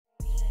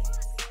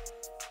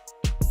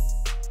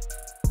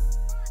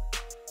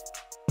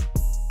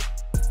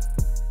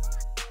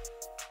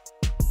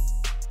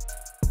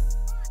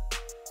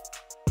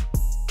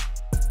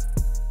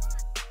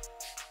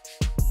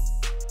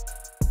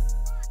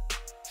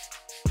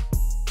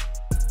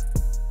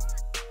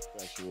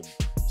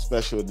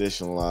special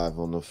edition live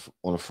on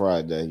a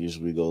Friday.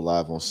 Usually we go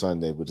live on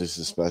Sunday, but this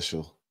is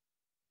special.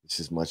 This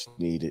is much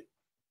needed.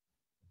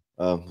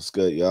 What's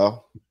good,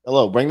 y'all?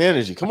 Hello, bring the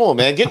energy. Come on,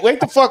 man. Wake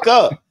the fuck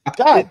up.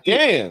 God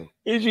damn.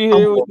 Did you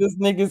hear what this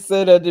nigga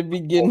said at the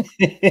beginning?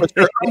 For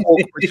sure, I'm woke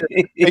for sure.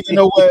 And you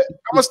know what?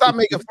 I'm gonna stop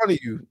making fun of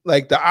you.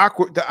 Like the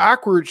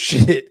awkward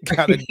shit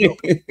gotta go.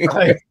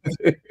 Like,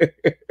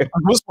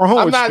 what's wrong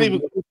I'm with not you?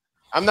 even.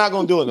 I'm not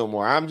gonna do it no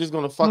more. I'm just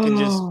gonna fucking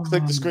just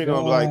click the screen and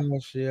be like,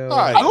 yo. all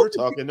right, we're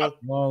talking. I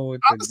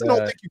honestly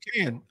don't think you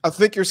can. I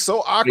think you're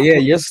so awkward. Yeah,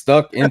 you're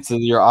stuck into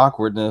your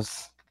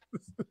awkwardness.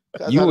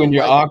 You and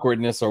your like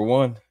awkwardness are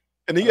one.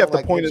 And then you have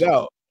to point it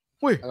out.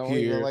 I don't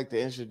even like the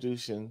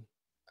introduction.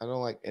 I don't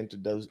like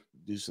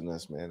introducing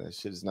us, man. That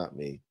shit is not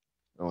me.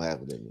 I don't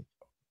have it in me.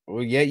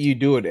 Well, yet you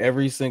do it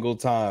every single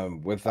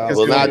time without.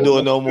 We'll not do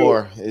it no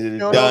more. It's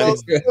done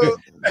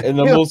in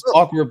the most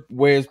awkward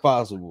way as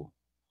possible.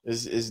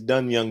 It's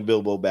done, young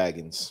Bilbo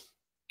Baggins.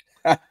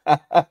 All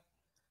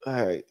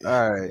right.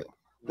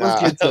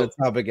 Let's get to the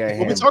topic at hand.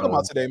 What we talking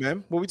about today,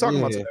 man? What we talking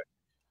about today?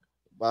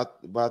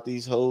 About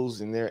these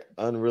hoes and their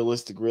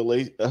unrealistic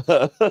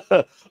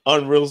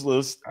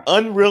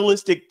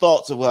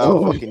thoughts of how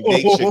a fucking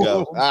date should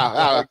go.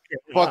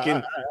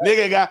 Fucking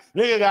nigga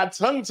got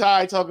tongue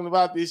tied talking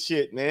about this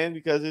shit, man,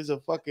 because there's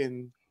a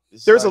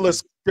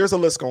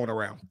list going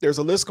around. There's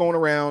a list going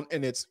around,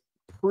 and it's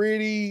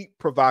pretty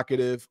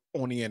provocative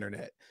on the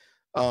internet.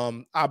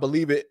 I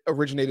believe it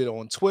originated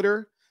on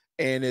Twitter,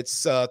 and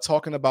it's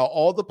talking about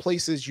all the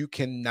places you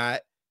cannot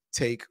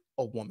take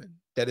a woman,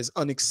 that is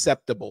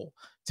unacceptable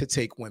to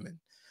take women.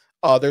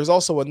 There's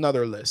also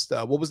another list.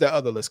 What was that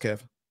other list,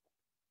 Kev?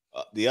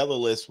 The other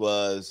list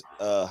was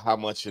how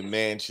much a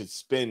man should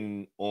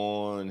spend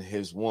on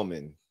his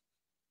woman.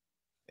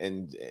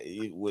 And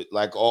with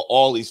like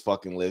all these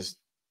fucking lists,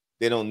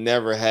 they don't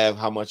never have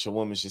how much a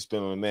woman should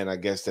spend on a man. I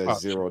guess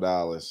that's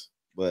 $0.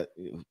 But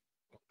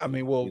I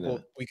mean,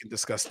 we can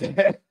discuss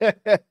that.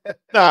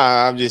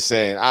 Nah, I'm just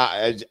saying.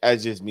 I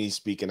just me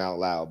speaking out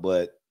loud.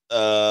 But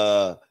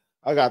I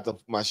got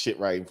my shit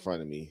right in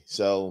front of me.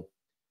 So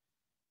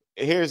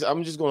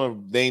I'm just gonna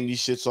name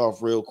these shits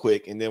off real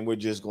quick, and then we're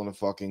just gonna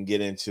fucking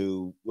get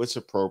into what's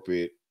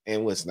appropriate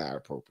and what's not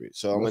appropriate.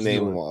 So I'm gonna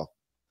name them all.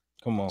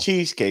 Come on.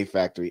 Cheesecake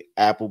Factory,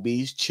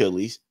 Applebee's,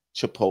 Chili's,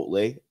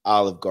 Chipotle,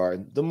 Olive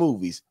Garden, the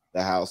movies,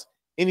 the house,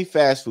 any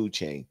fast food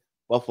chain,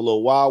 Buffalo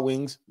Wild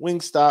Wings,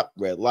 Wingstop,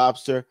 Red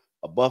Lobster,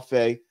 a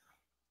buffet,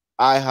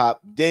 IHOP,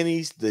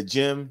 Denny's, the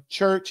gym,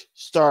 church,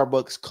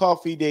 Starbucks,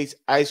 coffee dates,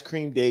 ice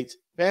cream dates,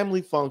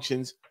 family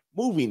functions,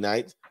 movie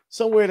nights,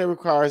 somewhere that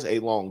requires a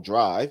long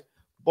drive,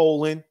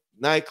 bowling,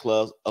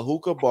 nightclubs, a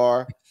hookah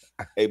bar,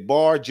 a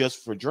bar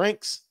just for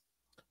drinks,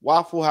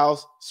 Waffle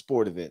House,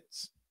 sports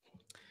events.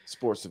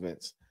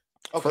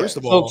 Okay. First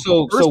of all,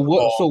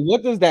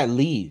 what does that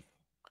leave?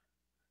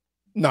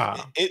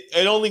 Nah,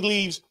 it only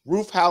leaves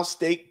Roof House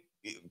Steak,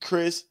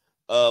 Chris,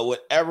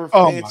 whatever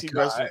fancy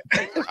restaurant.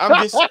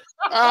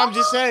 I'm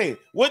just saying,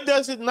 what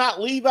does it not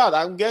leave out?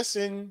 I'm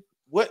guessing.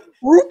 What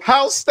Roof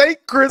House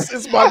Steak, Chris,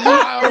 is my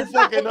new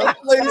fucking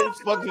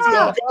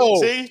place.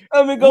 See,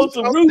 I'm gonna go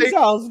to Roof's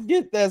house,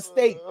 get that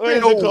steak. What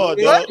is it called,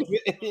 dog?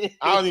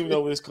 I don't even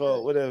know what it's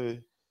called. Whatever.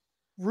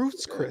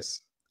 Roof's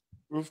Chris.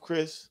 Roof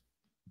Chris.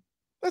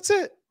 That's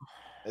it.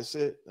 That's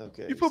it.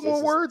 Okay. You put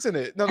more words in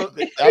it. No,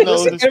 I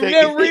know. And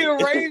then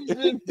rearrange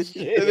it.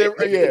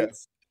 Yeah.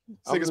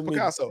 It's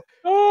Picasso.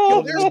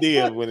 Yo, there's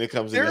idea when it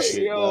comes to this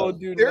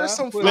shit. There's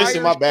some fire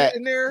shit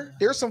in there.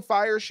 There's some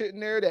fire shit in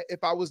there that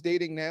if I was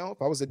dating now,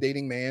 if I was a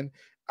dating man,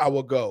 I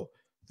would go.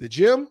 The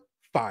gym,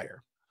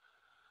 fire.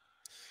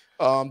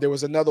 There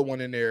was another one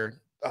in there.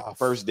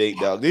 First date,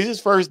 dog. These is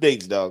first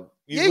dates, dog.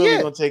 You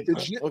really gonna take the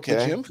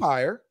gym,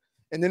 fire.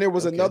 And then there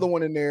was another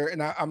one in there,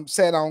 and I'm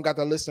sad I don't got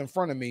the list in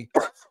front of me.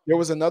 There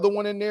was another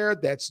one in there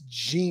that's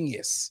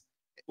genius.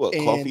 What,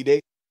 coffee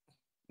date?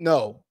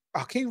 No.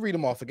 Can you read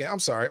them off again? I'm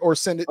sorry. Or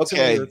send it to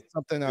me or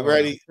something. You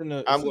ready?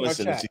 I'm going to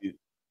send it to you.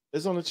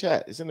 It's on the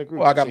chat. It's in the group.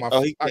 Well, I got my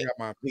He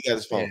got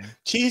his phone. Yeah.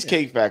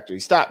 Cheesecake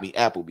Factory, Stop Me,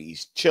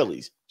 Applebee's,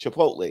 Chili's,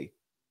 Chipotle,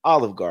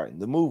 Olive Garden,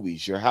 the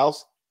movies, your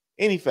house,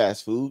 any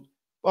fast food,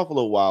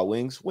 Buffalo Wild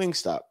Wings,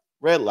 Wingstop,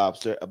 Red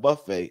Lobster, a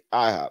buffet,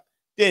 IHOP,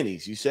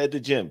 Denny's, you said the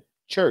gym,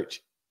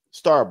 church,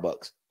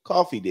 Starbucks,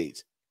 coffee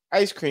dates,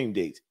 ice cream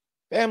dates,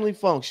 family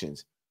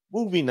functions,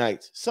 movie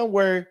nights,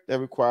 somewhere that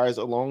requires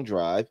a long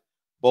drive,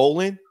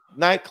 bowling,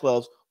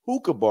 nightclubs,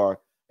 hookah bar,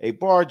 a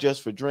bar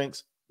just for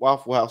drinks,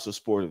 Waffle House, or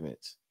sport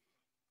events.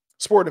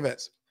 Sport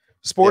events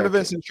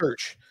in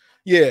church.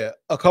 Yeah,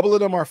 a couple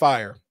of them are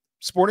fire.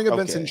 Sporting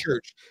events in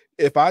church.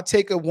 If I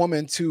take a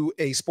woman to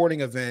a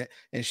sporting event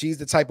and she's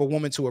the type of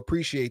woman to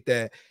appreciate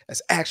that,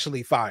 that's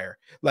actually fire.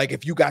 Like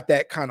if you got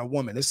that kind of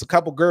woman, it's a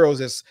couple girls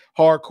that's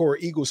hardcore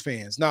Eagles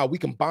fans. Now we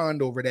can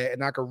bond over that,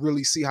 and I can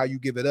really see how you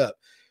give it up.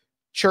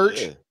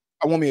 Church,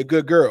 I want me a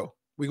good girl.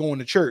 We going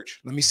to church.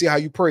 Let me see how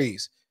you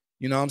praise.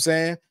 You know what I'm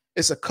saying?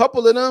 It's a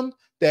couple of them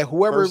that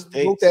whoever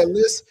wrote that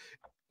list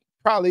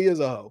probably is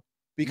a hoe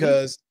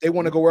because they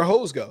want to go where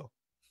hoes go.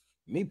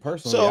 Me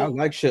personally, I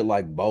like shit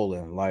like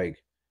bowling.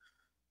 Like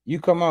You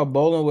come out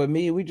bowling with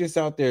me, we just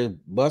out there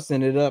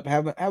busting it up,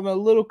 having a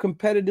little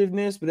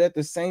competitiveness, but at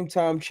the same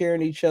time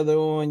cheering each other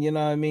on. You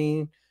know what I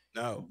mean?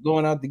 No,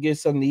 going out to get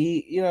something to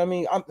eat. You know what I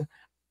mean?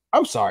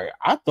 I'm sorry.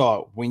 I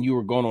thought when you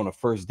were going on a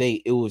first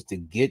date, it was to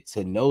get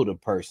to know the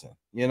person.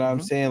 You know what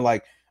I'm saying?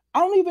 Like, I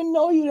don't even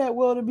know you that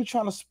well to be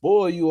trying to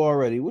spoil you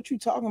already. What you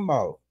talking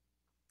about?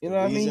 You know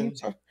what I mean?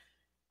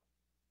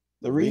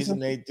 The reason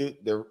they do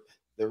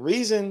the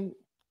reason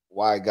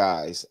why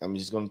guys, I'm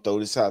just gonna throw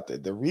this out there.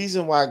 The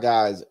reason why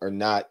guys are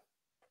not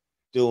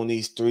doing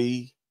these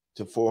 $300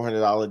 to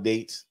 $400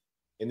 dates,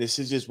 and this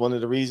is just one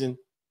of the reasons.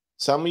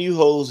 Some of you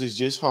hoes is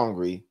just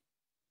hungry,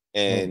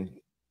 and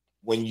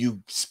when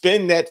you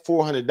spend that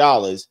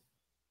 $400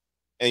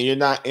 and you're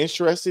not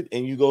interested,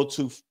 and you go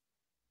to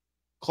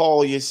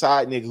call your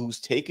side nigga who's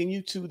taking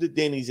you to the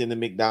Denny's and the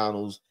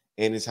McDonald's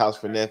and his house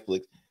for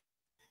Netflix,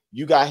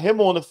 you got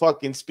him on the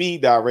fucking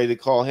speed dial ready to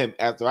call him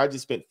after I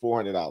just spent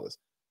 $400.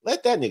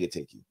 Let that nigga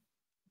take you.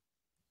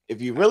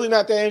 If you're really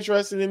not that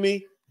interested in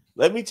me,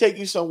 let me take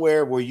you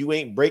somewhere where you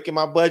ain't breaking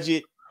my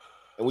budget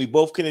and we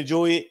both can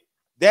enjoy it.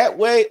 That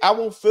way, I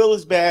won't feel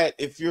as bad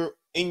if you're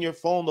in your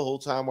phone the whole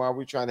time while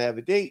we're trying to have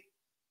a date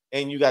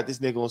and you got this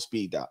nigga on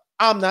speed dial.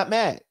 I'm not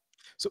mad.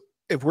 So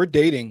if we're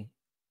dating,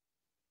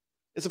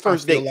 it's a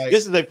first date. Like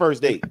this is a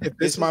first date. If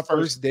this is my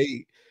first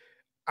date,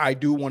 I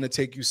do want to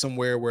take you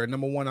somewhere where,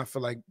 number one, I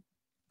feel like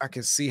I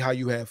can see how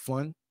you have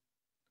fun.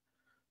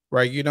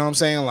 Right. You know what I'm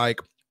saying? Like,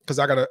 because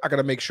I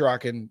gotta make sure I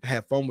can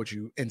have fun with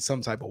you in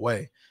some type of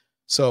way.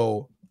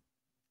 So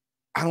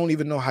I don't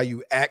even know how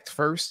you act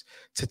first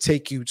to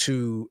take you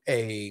to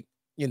a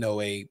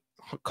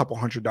couple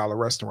 $100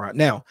 restaurant.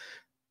 Now,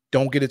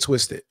 don't get it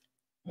twisted.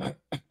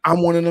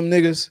 I'm one of them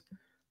niggas.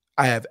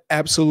 I have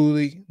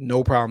absolutely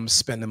no problem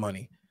spending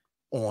money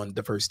on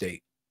the first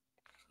date.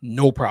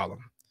 No problem.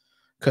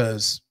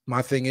 Because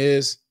my thing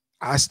is,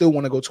 I still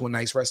want to go to a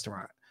nice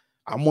restaurant.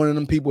 I'm one of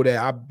them people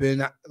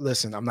that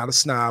listen, I'm not a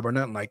snob or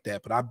nothing like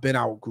that, but I've been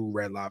outgrew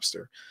Red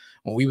Lobster.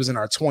 When we was in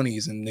our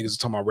 20s and niggas were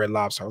talking about Red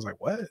Lobster, I was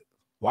like, what?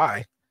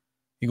 Why?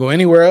 You go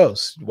anywhere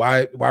else.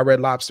 Why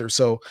Red Lobster?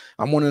 So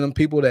I'm one of them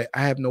people that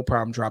I have no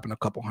problem dropping a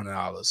couple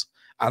 $100.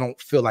 I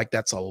don't feel like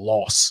that's a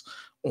loss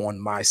on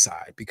my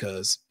side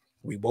because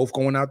we both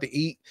going out to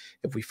eat.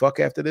 If we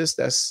fuck after this,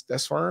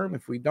 that's firm.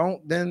 If we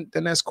don't, then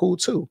that's cool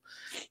too.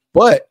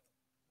 But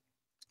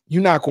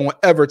you're not going to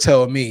ever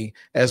tell me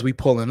as we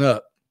pulling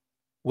up,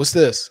 what's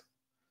this?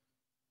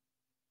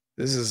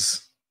 This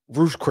is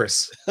Ruth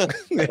Chris. what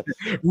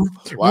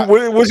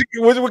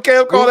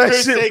Cam call that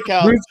shit?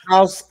 Ruth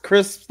House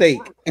Chris Steak.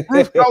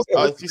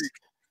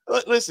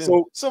 Listen,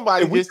 so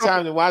somebody this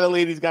time, and why the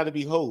ladies got to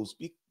be hoes?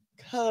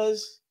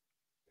 Because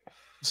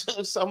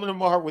some of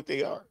them are what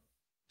they are.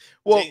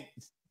 Well,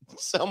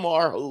 some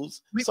are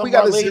hoes. Some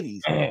are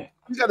ladies.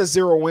 We got to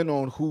zero in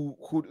on who.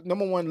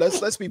 Number one,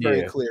 let's be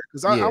very clear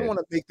because I want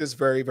to make this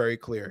very, very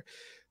clear.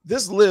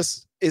 This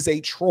list is a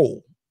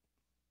troll.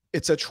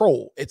 It's a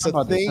troll. It's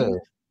a thing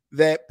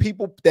that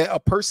a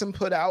person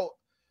put out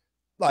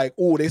like,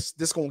 oh, this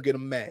gonna get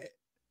them mad.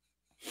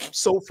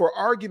 So for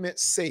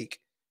argument's sake,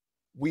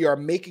 we are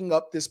making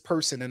up this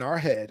person in our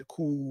head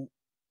who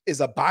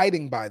is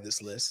abiding by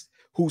this list,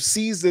 who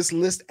sees this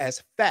list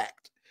as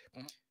fact,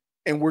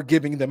 and we're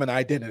giving them an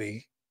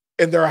identity,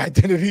 and their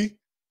identity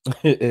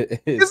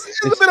is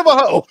a bit of a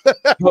hoe.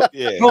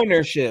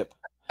 Ownership.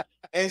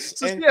 And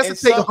so she has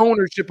to take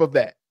ownership of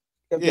that.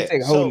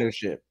 Take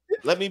ownership.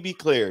 Let me be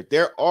clear.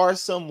 There are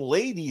some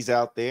ladies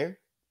out there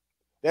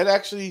that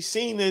actually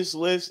seen this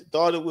list,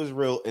 thought it was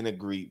real, and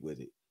agreed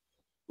with it.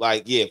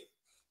 Like, yeah,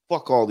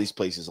 fuck all these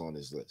places on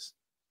this list.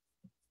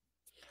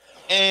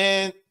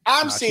 And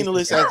I'm seeing the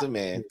list as a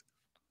man.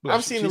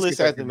 I'm seeing the list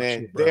as a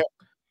man.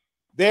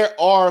 There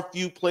are a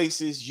few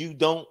places you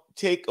don't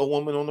take a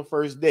woman on the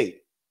first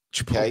date.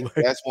 Okay,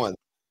 that's one.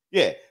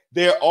 Yeah,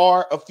 there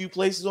are a few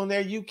places on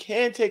there you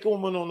can take a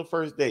woman on the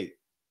first date.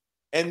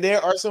 And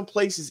there are some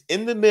places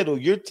in the middle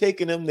you're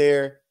taking them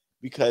there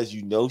because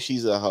you know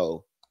she's a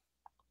hoe.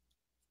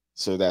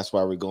 So that's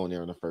why we're going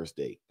there on the first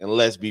date. And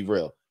let's be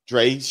real.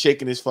 Dre's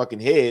shaking his fucking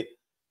head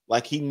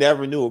like he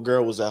never knew a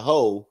girl was a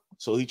hoe.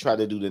 So he tried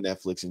to do the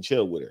Netflix and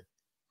chill with her.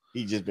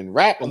 He just been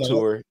rapping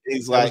to her.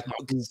 He's like,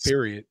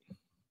 period.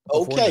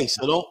 Okay,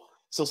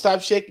 so stop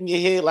shaking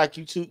your head like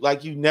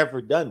you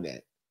never done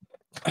that.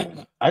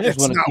 I just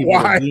want to keep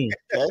it a bean.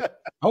 Okay?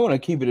 I want to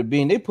keep it a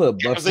bean. They put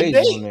buffets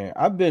on there.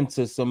 I've been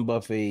to some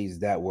buffets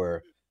that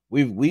were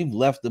we've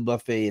left the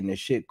buffet and the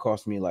shit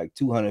cost me like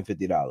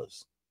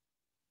 $250.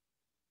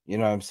 You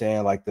know what I'm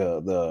saying? Like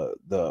the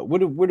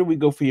where did we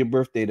go for your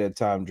birthday that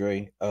time,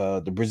 Dre?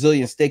 The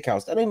Brazilian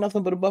steakhouse. That ain't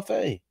nothing but a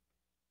buffet.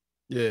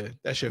 Yeah,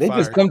 that shit. They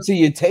just come to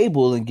your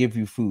table and give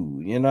you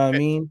food. You know what I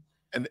mean?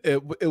 And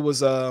it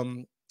was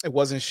it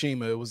wasn't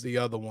Shima. It was the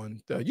other one.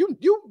 You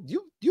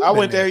I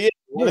went there.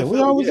 Yeah, we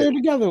always there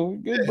together.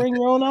 We could bring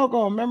your own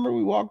alcohol. Remember,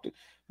 we walked.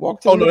 Oh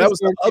no, that was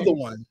the other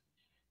one.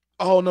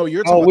 Oh no,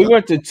 you're. Oh, we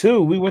went to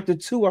two. We went to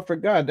two. I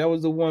forgot. That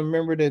was the one.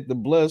 Remember that the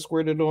blood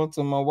squirted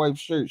onto my wife's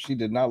shirt. She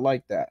did not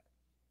like that.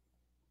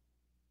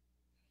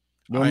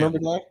 You remember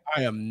that?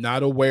 I am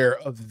not aware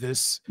of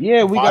this.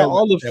 Yeah, we got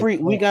all the free.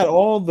 We got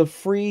all the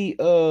free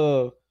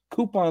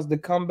coupons to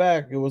come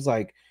back. It was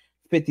like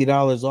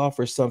 $50 off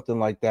or something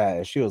like that.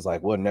 And she was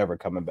like, "We're never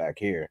coming back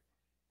here."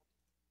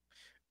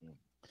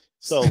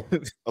 So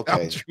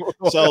okay,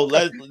 so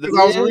let's move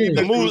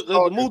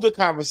the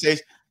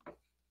conversation.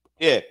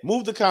 Yeah,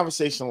 move the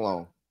conversation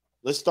along.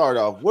 Let's start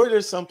off. Where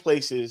there's some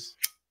places,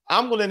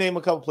 I'm going to name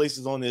a couple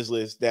places on this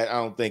list that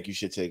I don't think you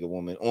should take a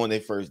woman on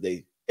their first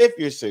date if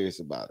you're serious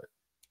about it.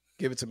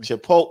 Give it to me.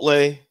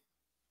 Chipotle,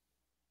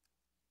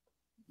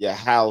 your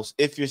house,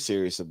 if you're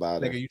serious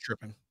about it. Nigga, you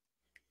tripping.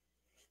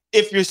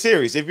 If you're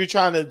serious, if you're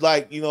trying to,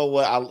 like, you know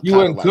what, you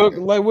wouldn't cook.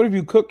 Like, what if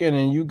you cooking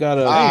and you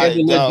gotta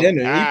dinner? You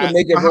can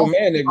make it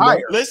romantic.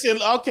 Listen,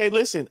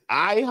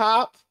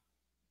 IHOP,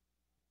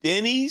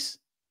 Denny's,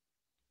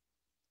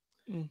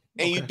 and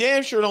you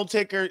damn sure don't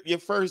take a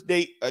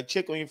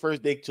chick on your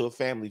first date to a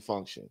family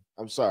function.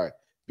 I'm sorry,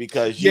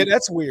 because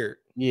that's weird.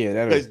 Yeah,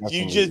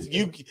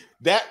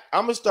 that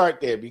I'm gonna start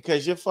there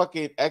because your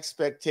fucking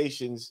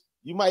expectations.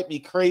 You might be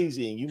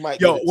crazy and you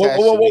might whoa.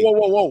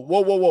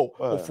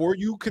 Before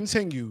you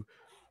continue,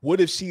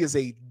 what if she is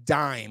a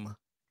dime,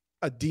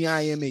 a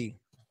DIME?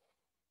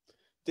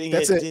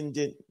 That's it.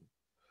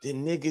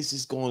 Then niggas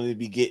is going to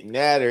be getting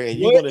at her, and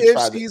you're what going to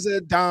try. If she's a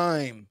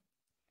dime?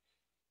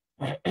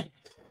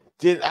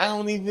 Then I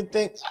don't even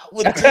think I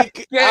would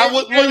take. I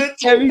would want to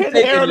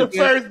take her on the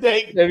first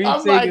date.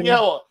 I'm like,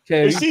 yo,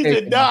 if she's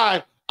a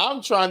dime,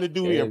 I'm trying to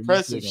do the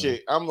impressive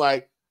shit.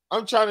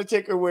 I'm trying to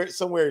take her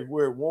somewhere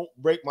where it won't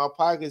break my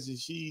pockets, and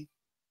she,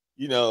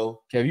 you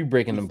know. Kev, you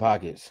breaking them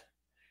pockets?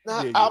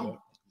 Kev,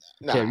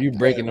 you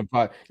breaking them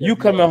pockets. You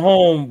coming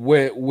home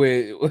with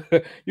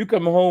you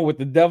coming home with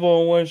the devil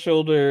on one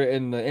shoulder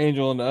and the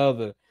angel on the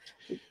other,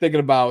 thinking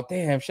about,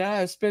 damn, should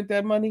I have spent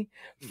that money?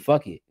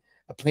 Fuck it,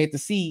 I plant the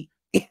seed.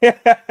 You know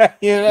what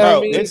I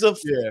mean? There's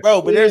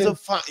a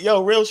fine,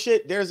 real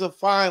shit. There's a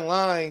fine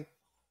line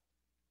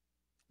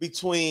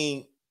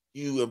between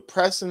you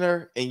impressing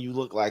her and you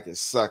look like a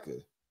sucker,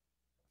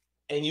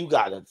 and you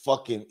gotta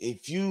fucking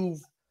you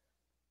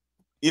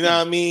know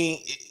what I mean.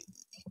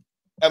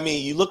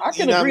 You look. I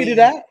can agree to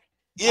that.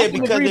 Yeah,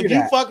 because if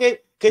you fuck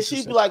it, because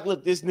she'd be like,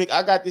 "Look, this nigga,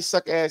 I got this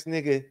sucker ass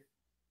nigga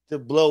to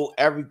blow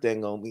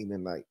everything on me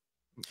tonight,"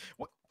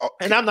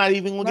 and I'm not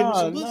even gonna give him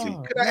some pussy.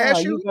 Could I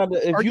ask you?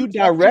 If you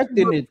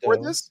directing it for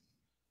this?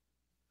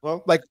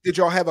 Well, like, did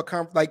y'all have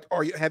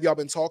have y'all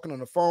been talking on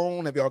the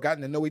phone? Have y'all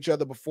gotten to know each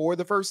other before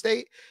the first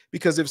date?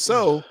 Because if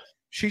so,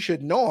 she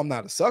should know I'm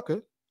not a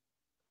sucker,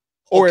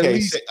 or at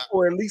least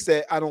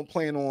that I don't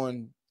plan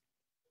on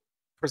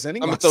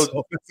presenting myself.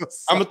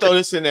 I'm gonna throw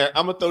this in there.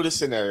 I'm gonna throw this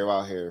scenario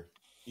out here.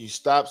 You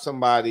stop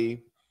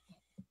somebody.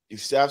 You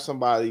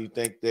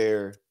think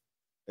they're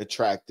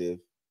attractive.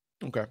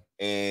 Okay.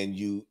 And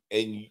you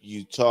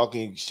talk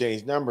and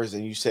exchange numbers,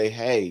 and you say,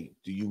 "Hey,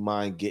 do you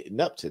mind getting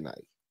up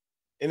tonight?"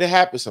 And it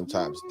happens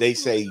sometimes. They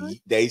say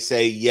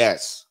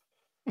yes.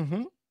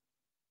 Mm-hmm.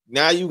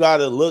 Now you got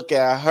to look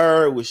at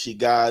her, what she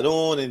got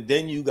on, and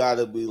then you got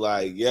to be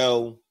like,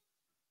 yo.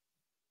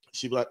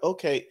 She be like,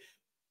 okay.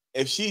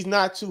 If she's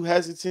not too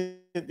hesitant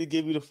to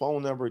give you the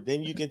phone number,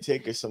 then you can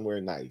take her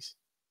somewhere nice.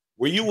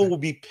 Where you will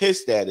be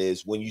pissed at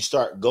is when you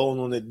start going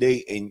on a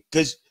date, and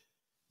because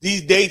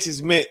these dates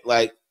is meant,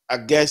 like, I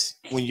guess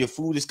when your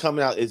food is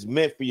coming out, it's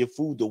meant for your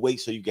food to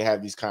wait so you can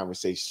have these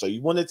conversations. So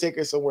you want to take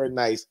her somewhere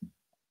nice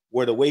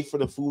where the wait for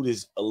the food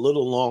is a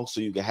little long so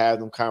you can have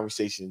them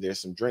conversations.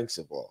 There's some drinks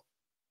involved.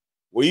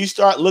 Where you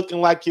start looking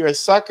like you're a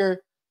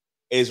sucker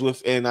is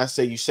and I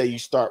say you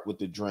start with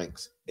the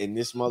drinks. And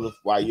this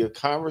while you're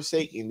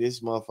conversating,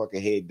 this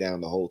motherfucker head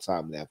down the whole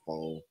time in that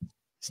phone,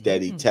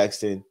 steady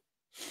texting.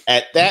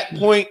 At that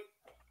point,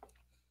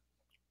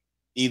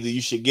 either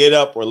you should get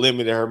up or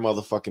limit her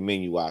motherfucking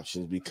menu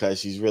options because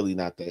she's really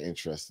not that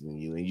interested in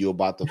you, and you're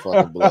about to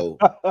fucking blow.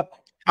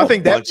 I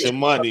think that bunch of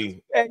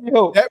money. That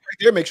right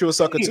there makes you a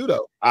sucker too,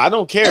 though. I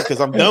don't care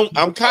because I'm done.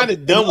 I'm kind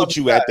of done with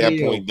you at that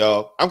point,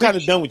 dog. I'm kind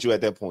of done with you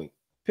at that point.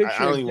 Picture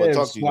I don't even want to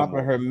talk to you. Swapping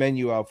her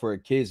menu out for a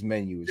kid's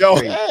menu. Yo,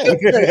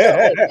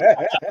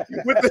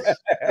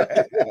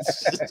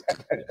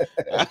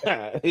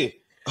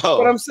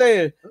 But I'm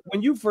saying,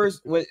 when you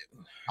first that's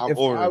not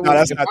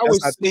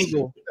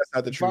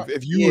the truth.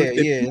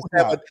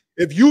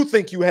 If you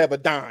think you have a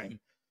dime,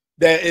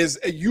 that is,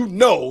 you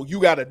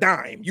got a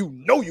dime.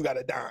 You got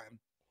a dime.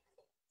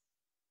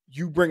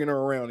 You bringing her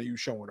around and you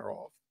showing her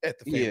off at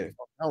the family.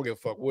 I don't give a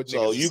fuck what.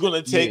 So you're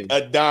gonna take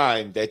a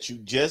dime that you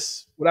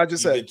just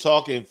said. Been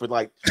talking for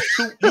like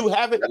you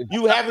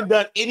haven't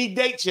done any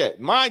dates yet,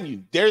 mind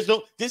you.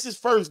 This is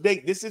first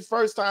date. This is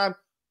first time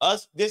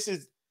this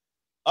is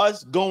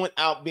us going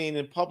out, being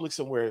in public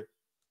somewhere.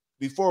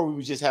 Before we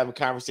were just having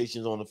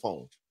conversations on the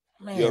phone.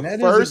 Man, your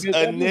first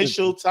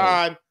initial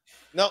time.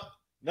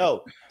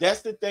 No,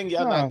 that's the thing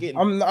y'all not getting.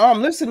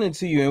 I'm listening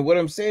to you, and what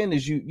I'm saying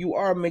is you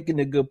are making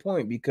a good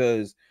point,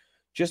 because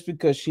just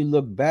because she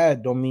looked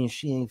bad don't mean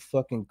she ain't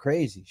fucking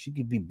crazy. She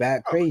could be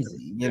bad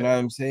crazy. You know what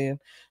I'm saying?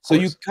 So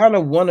you kind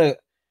of want to,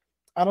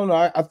 I don't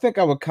know. I think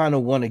I would kind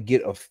of want to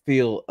get a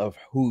feel of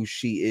who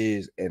she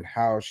is and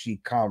how she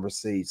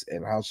conversates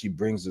and how she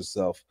brings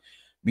herself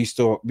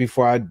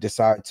before I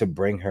decide to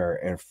bring her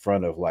in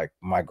front of like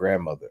my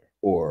grandmother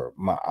or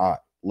my aunt,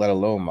 let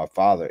alone my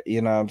father.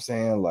 You know what I'm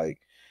saying? Like,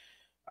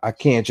 I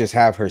can't just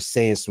have her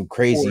saying some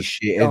crazy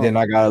shit and then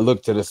I gotta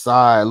look to the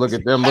side, look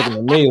at them looking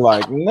at me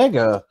like,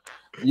 nigga.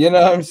 You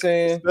know what I'm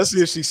saying?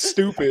 Especially if she's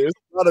stupid. It's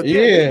not a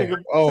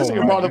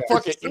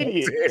motherfucking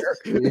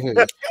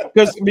idiot.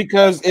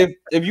 Because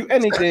if you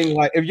anything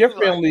like if your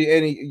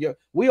family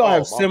we all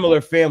have similar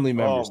family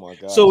members. Oh my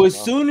God, so as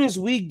soon as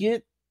we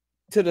get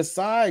to the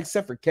side,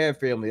 except for Kev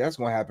family, that's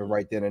gonna happen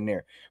right then and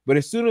there. But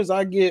as soon as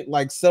I get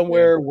like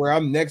somewhere where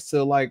I'm next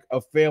to like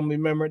a family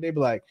member, they be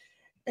like,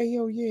 "Hey,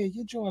 yo, yeah,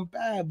 you're doing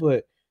bad,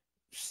 but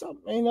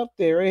something ain't up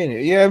there, ain't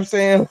it?" You know what I'm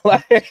saying?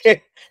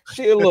 Like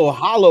she a little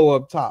hollow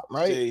up top,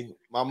 right? See,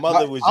 my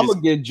mother was I'm gonna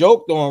get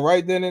joked on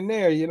right then and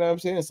there. You know what I'm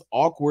saying? It's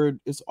awkward.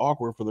 It's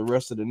awkward for the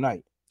rest of the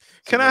night.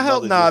 Can I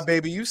help? Nah,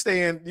 baby. You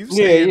staying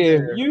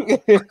there.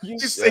 You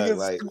singing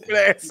like, stupid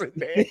ass in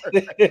there.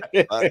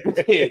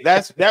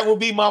 That would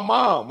be my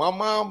mom. My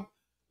mom,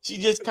 she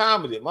just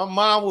commented. My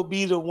mom would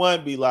be the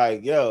one be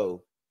like,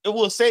 yo, it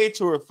will say it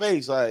to her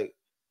face, like,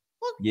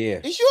 what?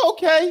 Yeah, is you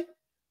okay?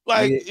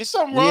 Like, is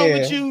something wrong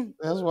with you?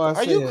 That's why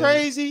are you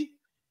crazy?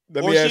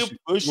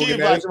 Or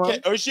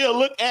she'll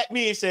look at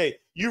me and say,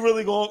 you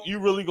really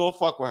gonna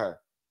fuck with her?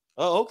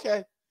 Oh,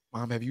 okay.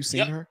 Mom, have you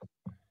seen her?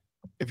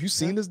 Have you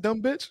seen this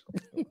dumb bitch?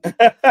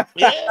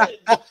 Yeah.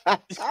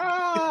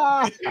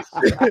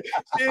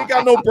 She ain't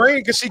got no brain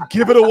because she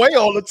give it away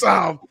all the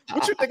time.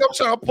 What you think I'm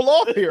trying to pull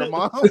off here,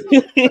 Mom?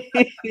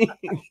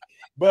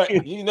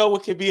 But you know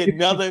what could be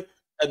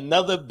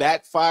another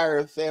backfire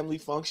of family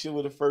function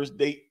with a first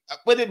date?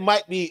 But it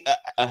might be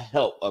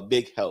a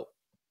big help.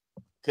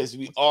 Because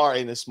we are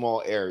in a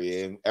small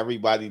area and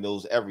everybody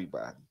knows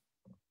everybody.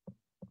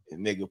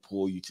 And nigga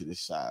pull you to the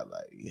side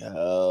like,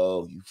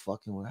 yo, you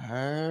fucking with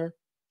her?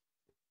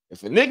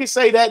 If a nigga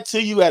say that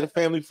to you at a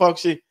family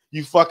function,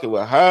 you fucking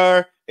with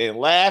her and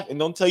laugh and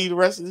don't tell you the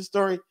rest of the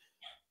story,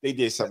 they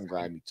did something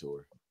grimy to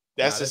her.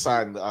 That's a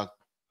sign.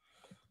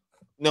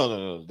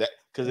 No. That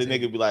because the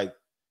nigga be like,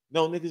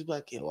 no, niggas be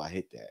like, yo, I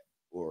hit that.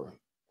 Or,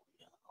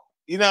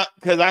 you know,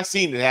 because I've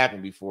seen it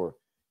happen before.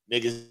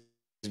 Niggas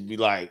be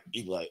like,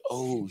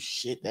 oh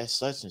shit, that's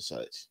such and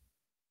such.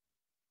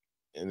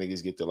 And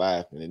niggas get to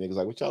laughing. And niggas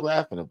like, what y'all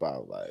laughing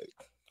about? Like,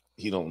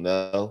 you don't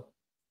know.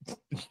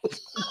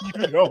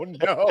 You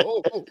don't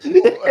know.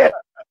 And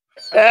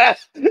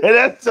that's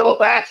the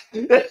last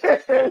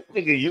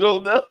nigga. You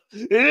don't know.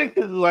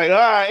 Niggas like, all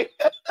right.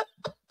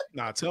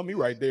 Nah, tell me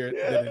right there.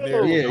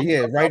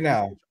 Yeah, right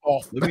now.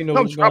 Off. Let me know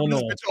what's going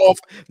on. Bitch off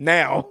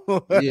now.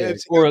 Yeah,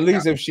 or at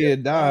least if she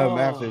had died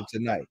after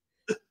tonight.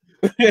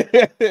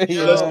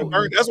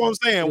 That's what I'm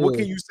saying. Yeah. What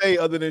can you say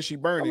other than she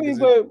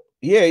burning?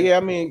 I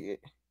mean,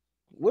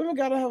 women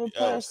gotta have a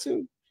past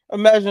too.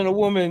 Imagine a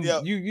woman,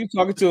 you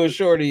talking to a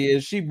shorty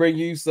and she bring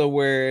you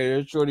somewhere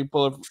and a shorty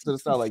pull up to the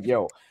side like,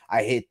 yo,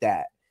 I hit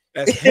that.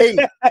 That's hate.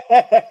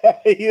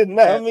 You know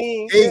what I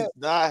mean? Hate.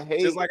 Not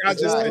hate. Just like I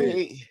just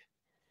hate.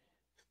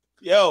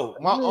 Yo,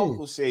 my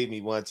uncle saved me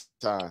one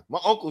time.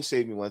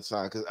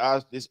 Because I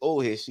was this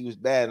old head. She was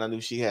bad and I knew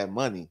she had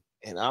money.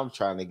 And I'm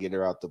trying to get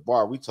her out the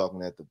bar. We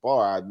talking at the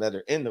bar. I met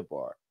her in the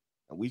bar.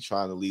 And we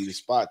trying to leave the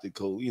spot to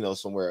go,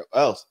 somewhere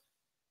else.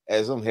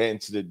 As I'm heading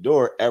to the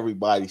door,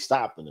 everybody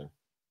stopping her.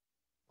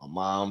 My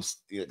mom's,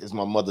 it's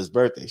my mother's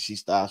birthday. She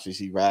stops and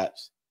she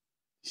raps.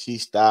 She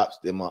stops.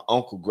 Then my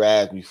uncle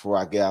grabs me before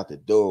I get out the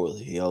door.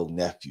 Like, yo,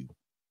 nephew,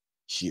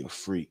 she a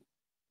freak.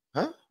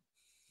 Huh?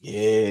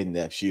 Yeah,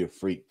 nephew, she a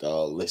freak,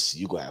 dog. Listen,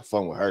 you gonna have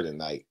fun with her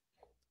tonight.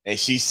 And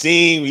she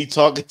seen me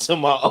talking to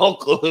my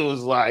uncle. It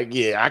was like,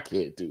 yeah, I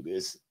can't do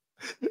this.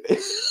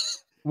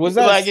 Was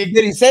that like, did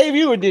he save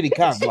you or did he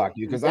cock block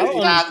you? Because I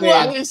don't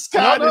understand. It's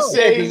kind of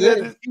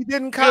save. He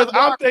didn't cock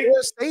block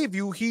or save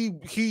you.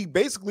 He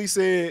basically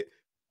said,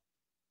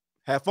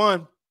 have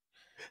fun.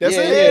 That's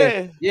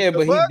it. Yeah,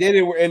 but he did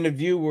it in the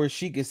view where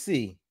she could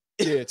see.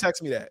 Yeah,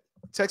 text me that.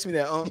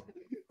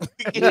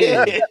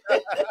 Yeah.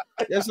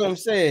 That's what I'm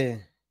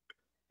saying.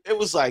 It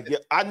was like,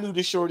 I knew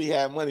the shorty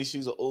had money. She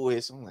was an old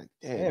head. So I'm like,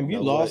 damn,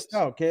 you lost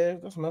out,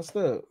 Kev. That's messed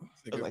up.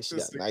 Like she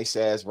got a nice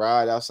ass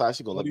ride outside.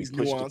 She gonna let me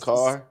push the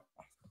car.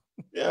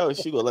 Yeah,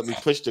 she gonna let me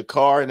push the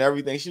car and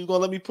everything. She was gonna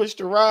let me push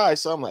the ride.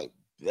 So I'm like,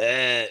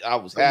 man, I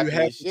was happy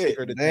as shit.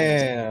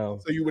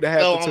 Damn. So you would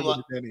have had to take her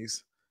to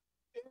Denny's.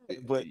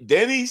 But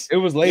Denny's, it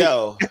was late.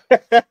 Yo,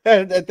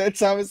 at that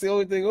time, it's the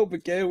only thing open.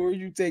 Kev, where are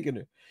you taking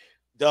her?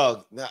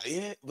 Dog,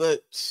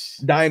 but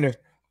diner.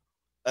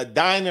 A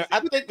diner. I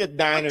think a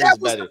diner is better. That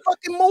was the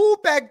fucking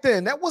move back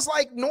then. That was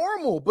like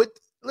normal. But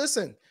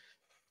listen,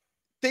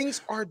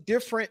 things are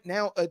different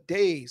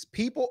nowadays.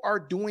 People are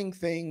doing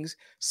things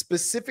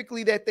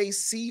specifically that they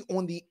see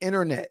on the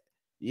internet.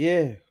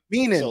 Yeah.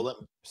 Meaning,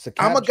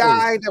 I'm a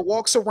guy that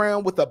walks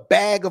around with a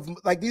bag of,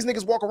 like, these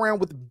niggas walk around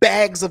with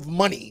bags of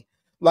money.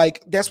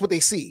 Like, that's what they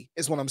see,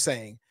 is what I'm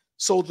saying.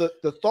 So the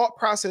thought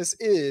process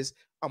is,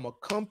 I'm going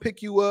to come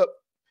pick you up.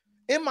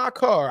 in my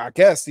car. I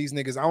guess these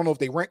niggas, I don't know if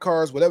they rent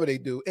cars, whatever they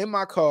do. In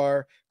my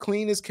car,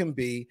 clean as can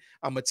be.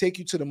 I'm gonna take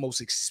you to the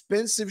most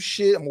expensive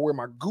shit. I'm gonna wear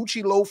my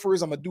Gucci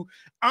loafers.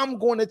 I'm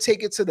going to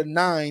take it to the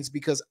nines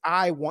because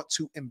I want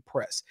to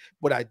impress.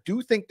 But I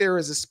do think there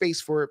is a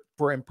space for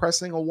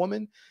impressing a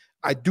woman.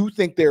 I do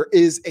think there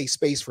is a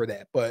space for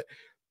that, but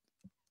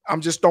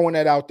I'm just throwing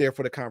that out there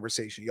for the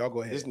conversation. Y'all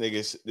go ahead. This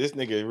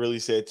nigga really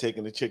said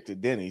taking the chick to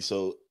Denny.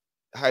 So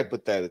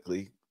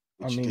hypothetically,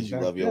 because you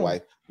love your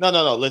wife.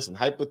 No. Listen,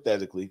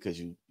 hypothetically, because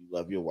you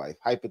love your wife.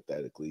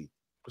 Hypothetically,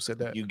 who said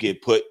that? You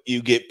get put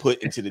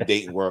into the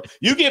dating world.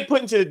 You get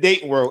put into the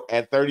dating world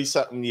at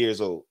 30-something years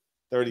old,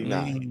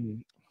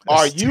 39.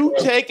 Are you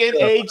taking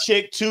a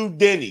chick to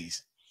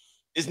Denny's?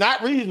 It's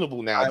not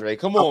reasonable now, Dre.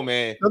 Come on,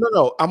 man.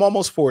 No. I'm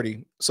almost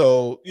 40.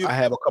 So I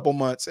have a couple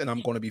months and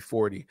I'm going to be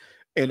 40.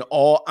 In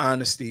all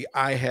honesty,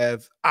 I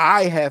have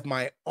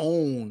my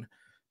own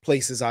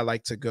places I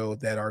like to go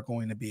that are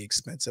going to be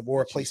expensive,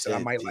 or a place that I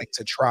might like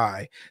to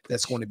try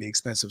that's going to be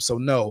expensive. So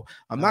no,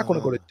 I'm not going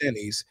to go to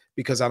Denny's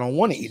because I don't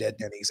want to eat at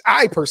Denny's.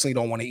 I personally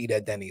don't want to eat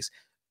at Denny's.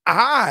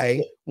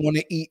 I want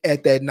to eat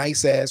at that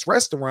nice ass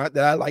restaurant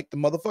that I like to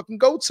motherfucking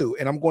go to,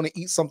 and I'm going to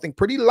eat something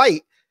pretty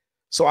light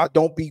so I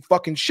don't be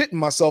fucking shitting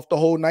myself the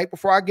whole night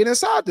before I get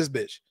inside this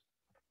bitch.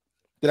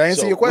 Did I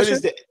answer your question?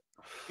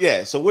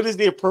 Yeah. So what is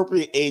the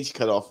appropriate age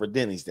cutoff for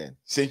Denny's then?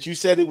 Since you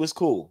said it was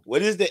cool,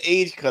 what is the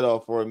age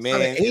cutoff for a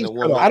man and a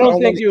woman? I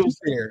don't think it was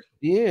there.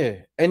 Yeah.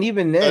 And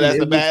even then,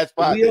 that's a bad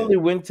spot. We only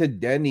went to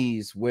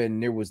Denny's when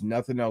there was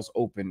nothing else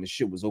open. The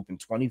shit was open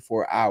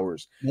 24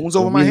 hours.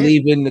 When we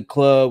leaving the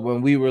club,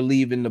 when we were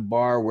leaving the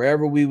bar,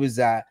 wherever we was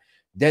at,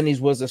 Denny's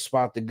was a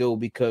spot to go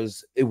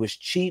because it was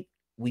cheap.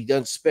 We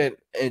done spent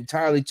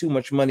entirely too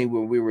much money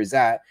where we was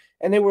at.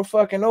 And they were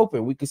fucking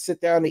open. We could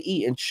sit down and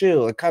eat and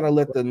chill and kind of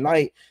let the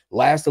night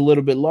last a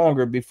little bit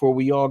longer before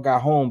we all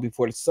got home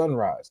before the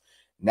sunrise.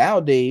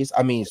 Nowadays,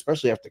 I mean,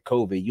 especially after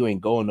COVID, you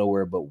ain't going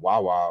nowhere but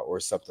Wawa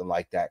or something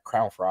like that,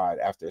 Crown Fried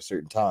after a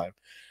certain time.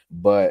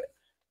 But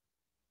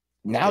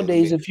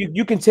nowadays, if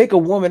you can take a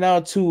woman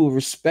out to a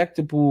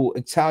respectable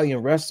Italian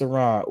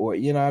restaurant, or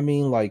you know what I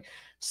mean, like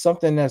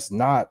something that's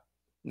not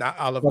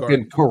Olive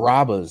Garden,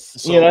 Carrabba's.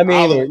 So you know what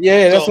I mean?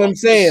 That's what I'm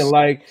saying.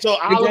 Like, so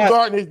Olive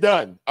Garden is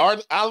done.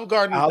 Olive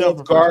Garden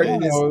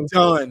is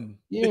done.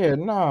 Yeah,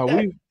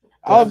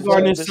 Olive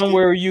Garden is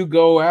somewhere you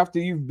go after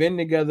you've been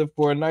together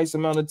for a nice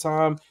amount of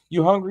time.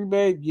 You hungry,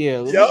 babe? Yeah,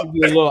 let's do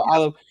a little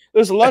olive.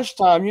 It's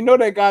lunchtime. You know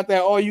they got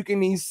that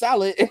all-you-can-eat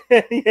salad.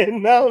 You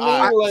know what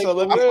I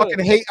mean? I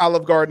fucking hate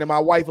Olive Garden, and my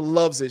wife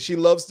loves it. She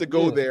loves to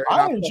go there.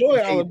 I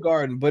enjoy Olive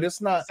Garden, but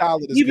it's not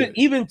salad.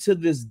 Even to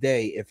this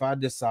day, if I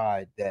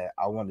decide that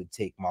I want to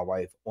take my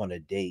wife on a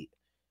date,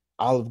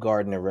 Olive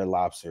Garden and Red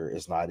Lobster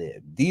is not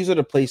it. These are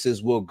the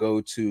places we'll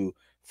go to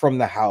from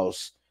the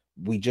house.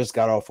 We just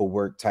got off of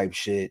work type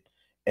shit,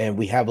 and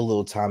we have a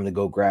little time to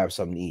go grab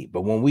something to eat.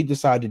 But when we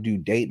decide to do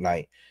date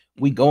night,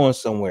 we going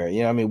somewhere, you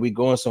know what I mean? We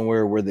going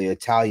somewhere where the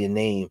Italian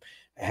name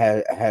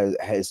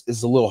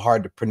is a little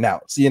hard to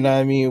pronounce, you know what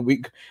I mean?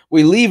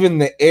 We leaving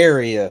the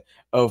area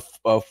of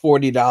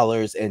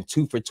 $40 and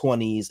 2 for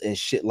 $20s and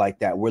shit like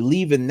that. We're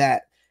leaving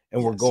that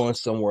and we're going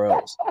somewhere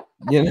else.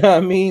 You know what I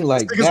mean?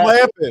 Like that,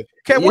 laughing.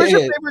 Okay, where's your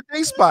favorite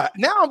date spot?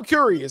 Now I'm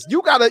curious.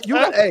 You gotta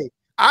hey,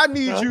 I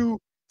need you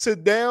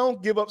to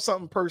give up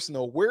something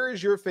personal. Where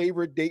is your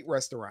favorite date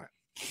restaurant?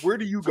 Where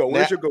do you go?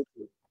 Where's your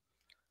go-to?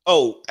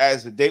 Oh,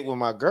 as a date with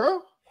my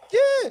girl?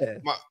 Yeah.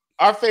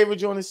 Our favorite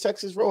joint is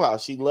Texas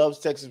Roadhouse. She loves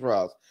Texas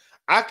Roadhouse.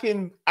 I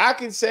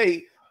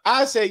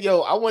say,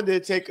 yo, I wanted to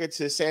take her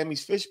to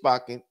Sammy's Fish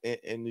Box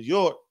in New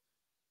York.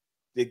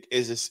 It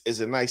is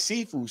a nice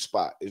seafood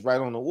spot. It's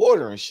right on the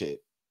water and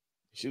shit.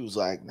 She was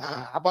like,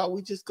 nah, how about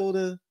we just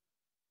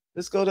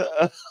let's go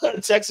to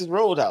Texas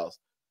Roadhouse.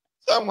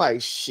 So I'm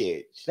like,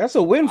 shit. That's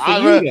a win for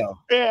you, though.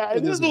 Yeah,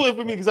 it is a win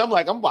for me because I'm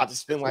like, I'm about to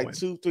spend like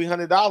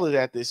 $200-$300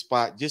 at this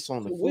spot just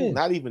on the food,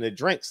 not even the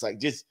drinks, like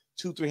just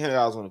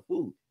 $200-$300 on the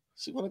food.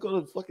 She want to go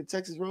to fucking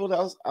Texas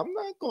Roadhouse. I'm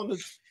not going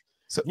to.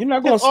 So you're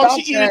not going to stop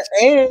that,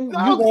 and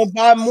you're going to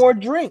buy more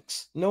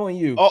drinks, knowing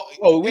you.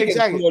 Oh, we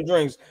get more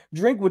drinks.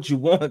 Drink what you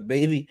want,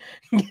 baby.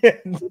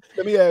 Let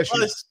me ask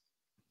you.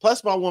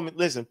 Plus, my woman.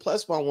 Listen.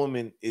 Plus, my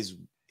woman is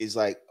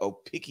like a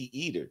picky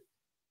eater.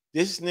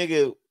 This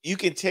nigga, you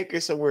can take her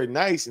somewhere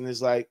nice, and it's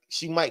like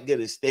she might get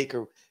a steak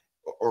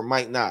or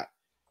might not.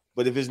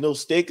 But if there's no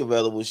steak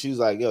available, she's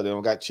like, yo, they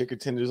don't got chicken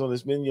tenders on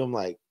this menu. I'm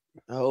like,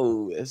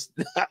 oh, that's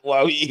not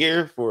why we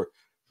here for.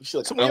 She's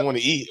like, I don't want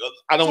to eat.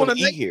 I don't want to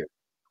eat here.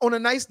 On a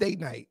nice date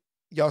night,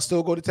 y'all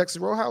still go to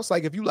Texas Roadhouse?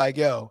 Like, if you like,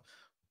 yo,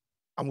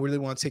 I really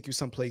want to take you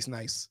someplace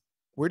nice.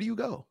 Where do you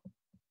go?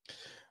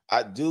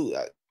 I do.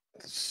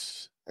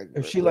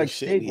 If she likes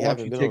steak, why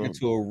don't you take her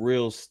to a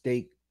real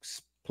steak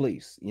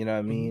place? You know what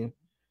I mean?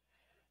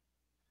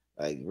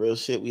 Like real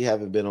shit, we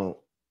haven't been on,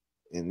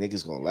 and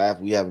niggas gonna laugh.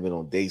 We haven't been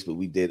on dates, but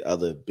we did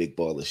other big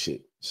baller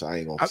shit. So I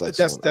ain't gonna flex.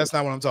 That's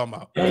not what I'm talking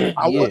about.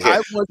 I want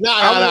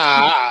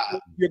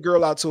your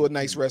girl out to a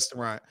nice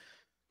restaurant.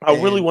 I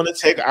really want to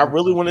take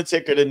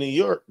her to New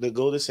York to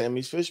go to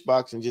Sammy's Fish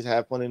Box and just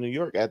have fun in New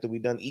York after we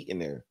done eating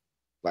there.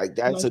 Like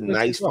that's a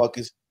nice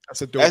fucking.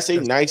 That's a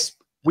nice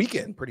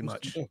weekend, pretty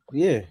much.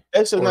 Yeah,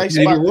 that's a nice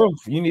spot.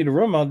 You need a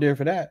room out there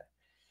for that.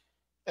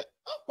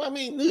 I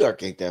mean, New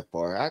York ain't that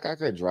far. I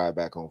could drive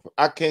back home.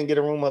 I can't get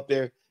a room up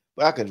there,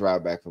 but I can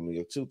drive back from New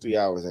York. 2-3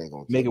 hours ain't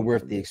gonna make it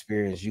worth the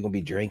experience. You're gonna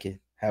be drinking,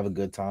 have a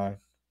good time.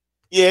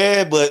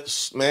 Yeah,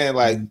 but man,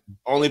 like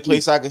only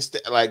place I can stay,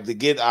 like to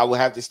get, I would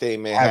have to stay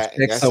in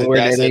Manhattan. That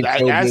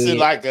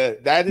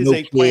is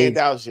a planned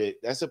out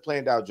shit. That's a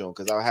planned out joint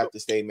because I'll have to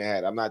stay in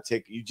Manhattan. I'm not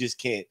taking. You just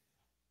can't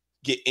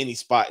get any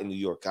spot in New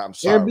York. I'm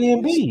sorry.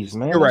 Airbnbs,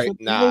 man. You're right.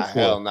 Nah,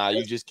 hell nah.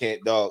 You just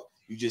can't, dog.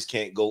 You just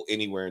can't go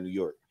anywhere in New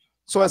York.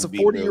 So as a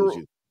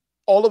 40-year-old,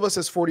 all of us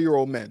as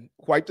 40-year-old men,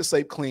 wipe the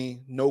slate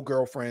clean, no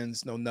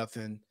girlfriends, no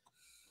nothing.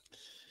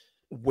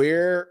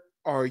 Where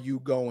are you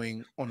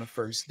going on a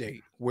first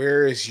date?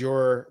 Where is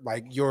you're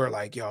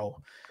like, yo,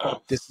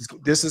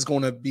 this is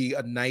going to be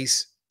a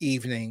nice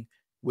evening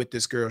with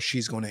this girl.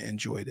 She's going to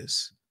enjoy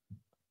this.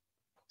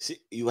 See,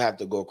 you have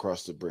to go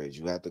across the bridge.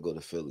 You have to go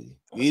to Philly.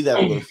 You either have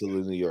to go to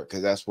Philly, New York,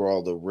 because that's where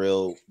all the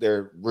real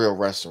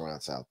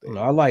restaurants out there.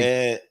 I like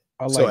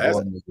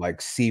going to like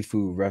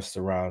seafood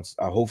restaurants.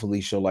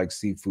 Hopefully she'll like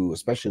seafood,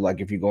 especially like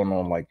if you're going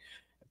on like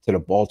to the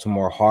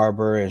Baltimore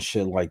Harbor and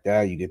shit like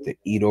that. You get to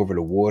eat over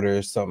the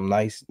water, something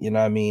nice, you know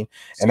what I mean?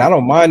 And I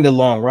don't mind the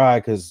long ride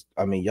because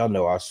I mean, y'all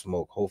know I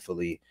smoke.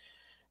 Hopefully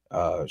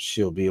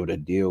she'll be able to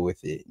deal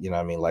with it, you know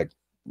what I mean? Like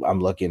I'm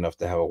lucky enough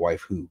to have a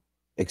wife who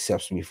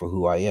accepts me for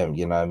who I am,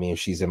 you know what I mean? If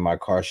she's in my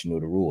car, she knew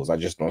the rules. I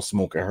just don't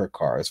smoke in her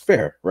car. It's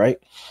fair, right?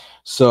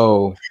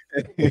 So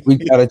if we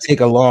gotta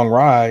take a long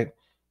ride,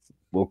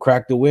 we'll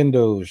crack the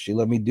windows. She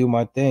let me do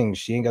my thing.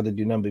 She ain't got to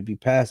do nothing but be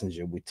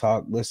passenger. We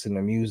talk, listen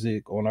to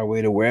music on our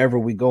way to wherever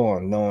we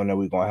going, knowing that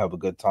we're gonna have a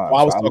good time.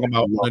 Well, I was talking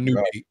about a new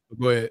date.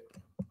 Go ahead.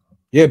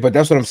 Yeah, but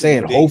that's what I'm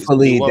saying.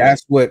 Hopefully,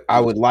 that's what I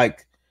would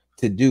like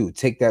to do.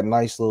 Take that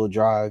nice little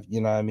drive.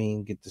 You know what I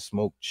mean? Get the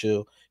smoke,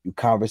 chill. You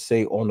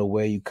conversate on the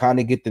way. You kind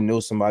of get to know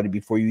somebody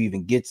before you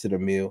even get to the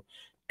meal.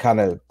 Kind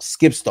of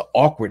skips the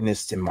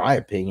awkwardness, in my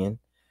opinion.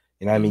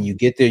 You know what I mean? You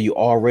get there, you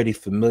already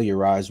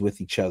familiarized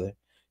with each other.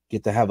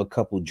 Get to have a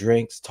couple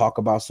drinks, talk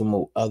about some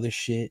more other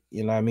shit,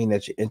 you know what I mean,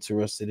 that you're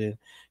interested in.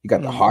 You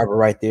got the harbor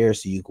right there,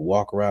 so you can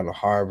walk around the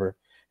harbor,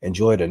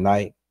 enjoy the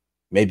night,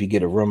 maybe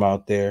get a room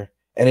out there.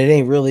 And it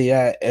ain't really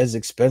as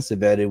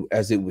expensive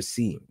as it would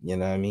seem, you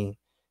know what I mean?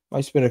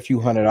 Might spend a few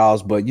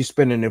 $100, but you're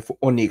spending it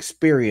on the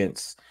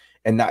experience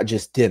and not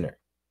just dinner.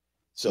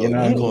 So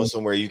you're going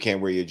somewhere you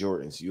can't wear your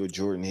Jordans. You're a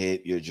Jordan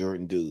head, you're a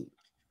Jordan dude.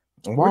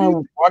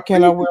 Why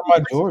can't I wear my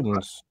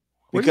Jordans?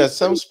 Because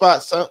some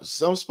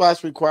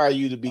spots require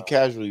you to be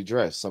casually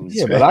dressed.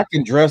 But I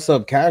can dress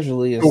up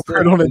casually and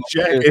still on a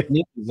jacket.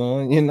 Sneakers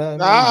on, you know.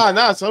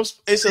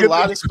 It's a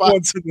lot of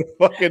spots.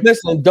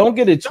 Listen, don't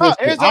get it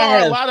twisted. There's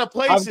a lot of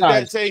places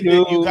that say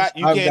you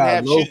can't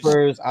have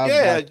loafers. I've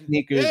got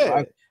sneakers.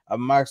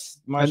 My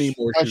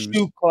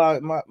shoe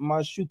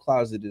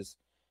closet is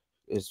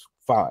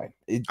fine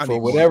for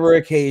whatever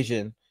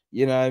occasion.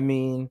 You know what I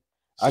mean?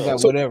 I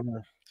got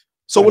whatever.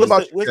 So what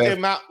about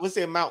what's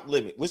the amount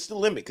limit? What's the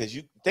limit? Because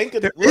you think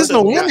of there's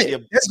no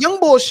limit. That's young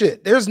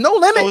bullshit. There's no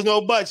limit. There's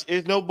no budget.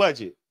 There's no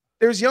budget.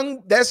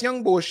 That's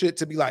young bullshit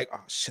to be like,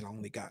 oh shit, I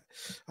only got.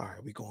 All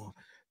right, we going.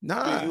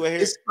 Nah,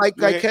 it's like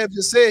Kev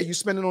just said, you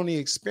spend it on the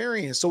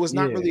experience. So it's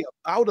not really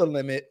about a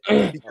limit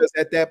because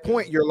at that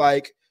point you're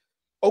like,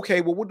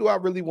 okay, well, what do I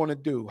really want to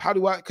do? How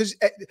do I? Because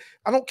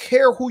I don't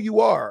care who you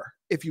are.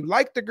 If you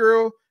like the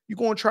girl, you're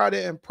going to try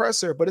to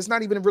impress her, but it's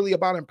not even really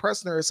about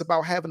impressing her. It's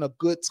about having a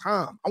good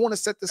time. I want to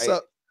set this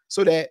up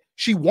so that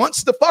she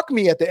wants to fuck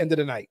me at the end of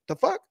the night. The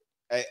fuck?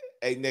 Hey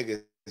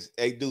niggas.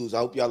 Hey dudes, I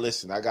hope y'all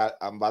listen.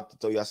 I'm about to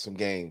throw y'all some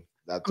game.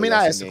 I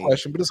asked a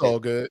question, but it's all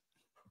good.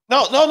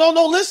 No.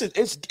 Listen,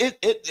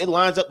 it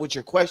lines up with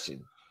your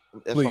question.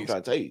 That's what I'm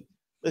trying to tell you.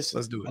 Listen,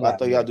 let's do it. I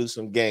thought y'all do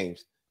some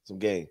games.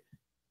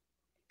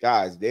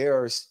 Guys,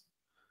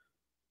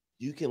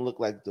 you can look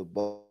like the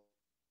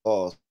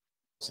boss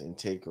and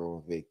take her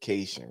on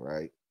vacation,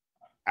 right?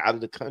 Out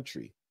of the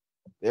country.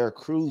 There are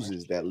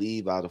cruises that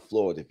leave out of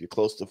Florida. If you're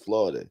close to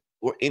Florida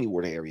or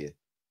anywhere in the area,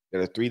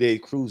 there are 3-day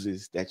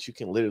cruises that you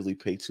can literally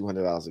pay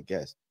 $200 a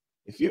guest.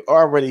 If you're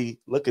already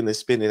looking to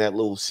spend in that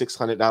little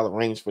 $600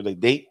 range for the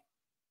date,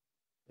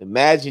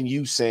 imagine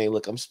you saying,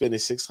 look, I'm spending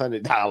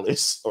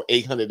 $600 or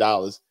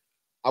 $800.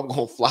 I'm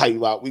going to fly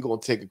you out. We're going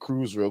to take a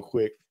cruise real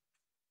quick.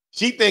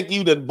 She think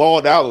you done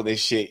balled out on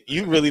this shit.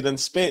 You really done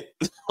spent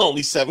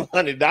only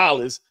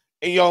 $700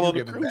 and y'all on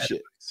the cruise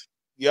ship.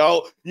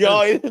 Yo,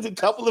 it's a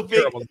couple of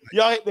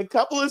y'all hit a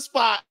couple of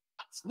spots.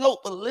 No,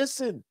 but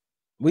listen.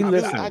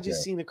 I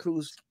just seen a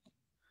cruise.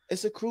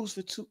 It's a cruise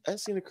for I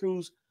seen a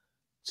cruise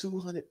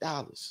 $200.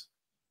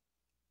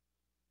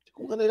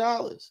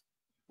 $200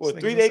 for a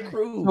 3-day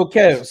cruise.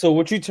 Okay, so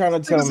what you trying to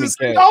tell me,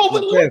 Kev? No,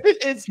 but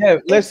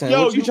listen,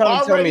 what you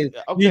trying to tell me?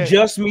 You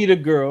just meet a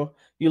girl.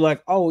 You're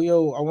like, oh,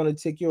 yo, I want to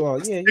take you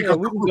out. Yeah,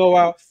 we can go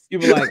out. You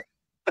be like,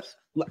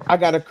 I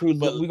got a cruise,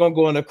 but we're gonna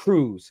go on a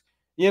cruise.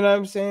 You know what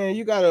I'm saying?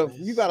 You gotta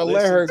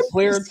let her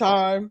clear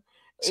time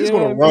She's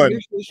gonna run.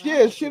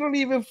 Yeah, she don't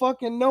even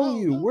fucking know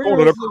you. We're going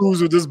on a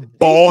cruise with this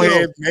bald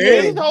head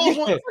man.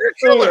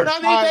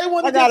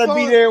 I gotta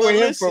be there with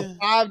him for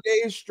 5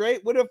 days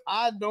straight. What if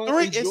I don't?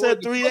 It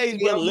said 3 days,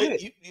 but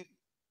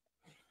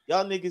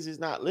y'all niggas is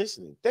not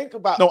listening. Think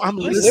about. No, I'm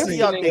listening.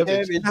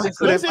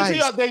 Listen to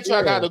your date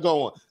y'all gotta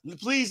go on.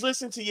 Please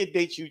listen to your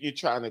date you're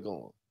trying to go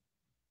on.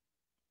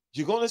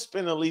 You're gonna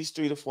spend at least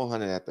 $300 to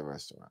 $400 at the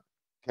restaurant.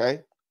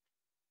 Okay,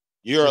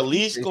 you're at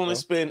least gonna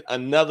spend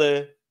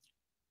another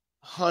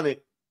 $100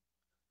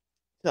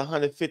 to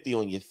 $150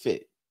 on your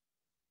fit.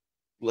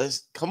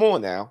 Let's come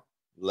on now.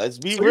 Let's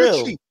be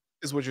real. Cheap,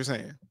 is what you're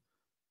saying.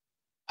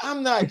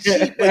 I'm not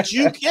cheap, but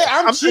you can't.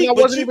 I'm cheap. I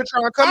wasn't even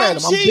trying to come at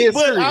him. I'm cheap,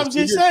 but I'm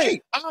just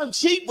saying. I'm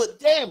cheap, but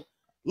damn,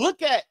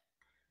 look at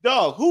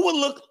dog. Who would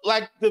look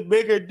like the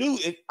bigger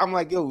dude? If I'm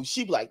like, yo,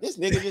 she be like, this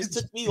nigga just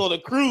took me on a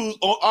cruise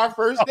on our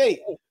first date.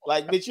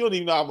 Like, bitch, you don't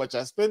even know how much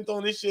I spent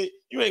on this shit.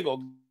 You ain't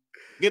gonna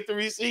get the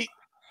receipt,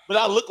 but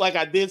I look like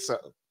I did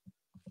something.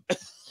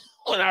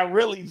 When I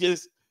really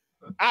just,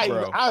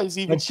 I was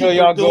even until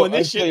y'all doing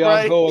this shit,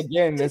 y'all go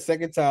again. The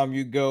second time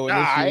you go,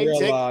 and you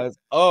realize,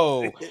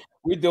 oh,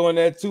 we're doing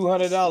that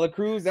 $200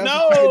 cruise. That's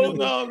no.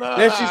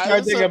 Then she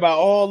started thinking about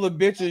all the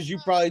bitches you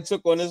probably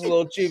took on this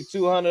little cheap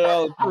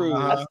 $200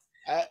 cruise.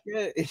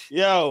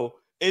 Yo,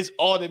 it's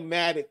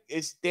automatic.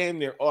 It's damn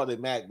near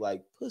automatic.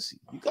 Like pussy,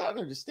 you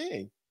gotta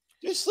understand.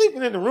 You're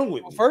sleeping in the room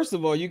with me. First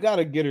of all, you got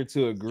to get her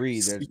to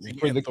agree that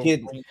for the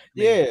kid.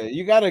 Yeah,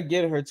 you got to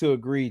get her to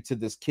agree to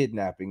this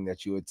kidnapping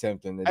that you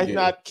attempting to do. I'm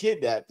not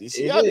kidnapping.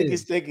 See,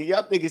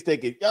 y'all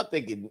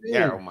thinking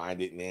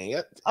narrow-minded,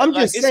 man. I'm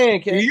just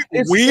saying,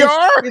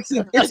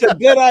 it's a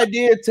good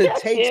idea to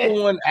take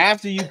someone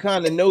after you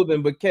kind of know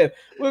them. But Kev,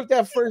 what if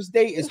that first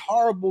date is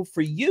horrible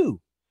for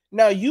you?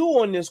 Now you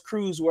on this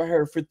cruise with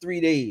her for 3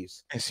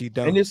 days, and she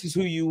done. And this is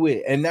who you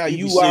with, and now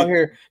you out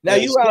here. Now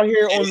you out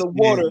here on the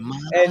water,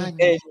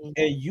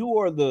 and you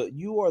are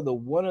the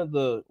one of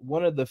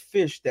the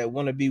fish that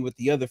want to be with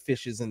the other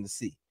fishes in the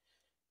sea.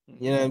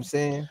 You know what I'm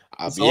saying?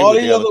 I'll be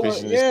with the other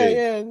fish in the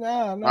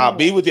sea. I'll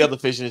be with the other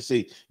fish in the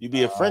sea. You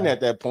be a friend at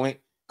that point.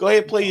 Go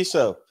ahead, play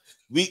yourself.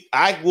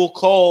 I will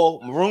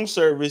call room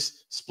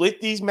service.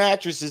 Split these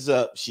mattresses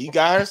up. She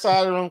got her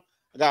side of the room.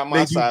 I got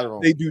my side of the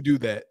room. They do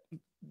that.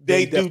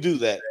 They do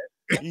that.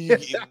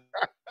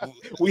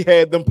 We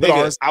had them put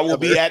ours. I will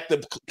be at the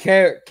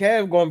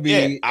Kev gonna be.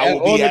 Yeah, I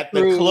will be at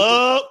the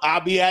club. I'll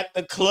be at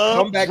the club.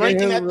 Come back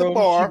drinking at the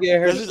bar.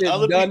 Get her shit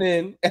done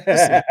in.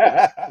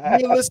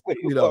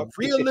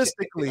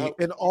 Realistically,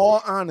 in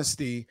all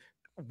honesty,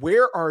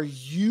 where are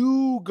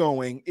you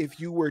going if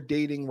you were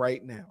dating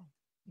right now?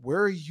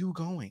 Where are you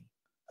going?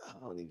 I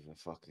don't even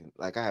fucking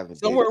like. I haven't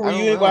somewhere where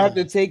you ain't gonna have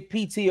to take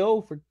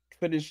PTO for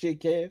this shit,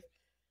 Kev.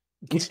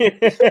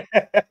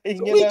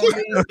 It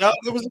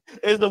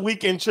was a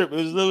weekend trip. It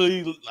was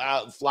literally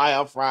fly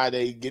out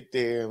Friday, get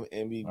there,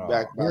 and be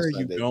back. Where are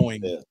Sunday. You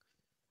going? Yeah.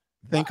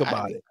 Think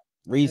about it.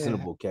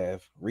 Reasonable,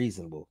 Kev.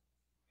 Reasonable.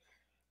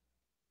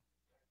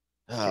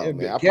 Oh,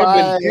 man.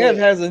 Kev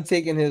hasn't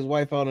taken his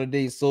wife on a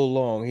date so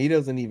long. He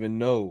doesn't even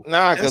know.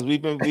 Nah, because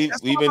we've been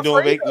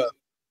doing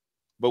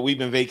but we've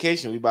been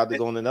vacation. We about to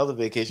go on another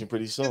vacation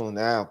pretty soon.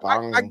 Now,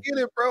 I get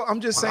it, bro.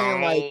 I'm just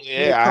saying, like,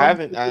 I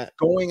haven't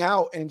going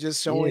out and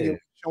just showing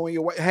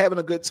your having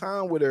a good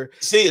time with her.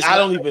 See, I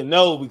don't even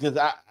know because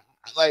I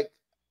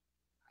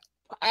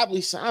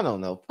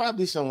don't know.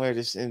 Probably somewhere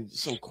just in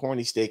some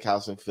corny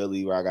steakhouse in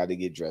Philly where I got to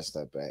get dressed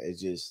up at.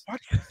 It's just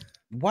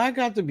why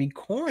got to be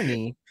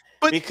corny?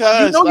 But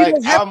because y'all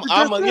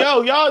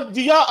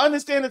do y'all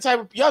understand the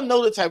type of y'all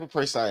know the type of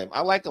person I am.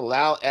 I like a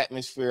loud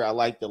atmosphere. I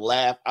like to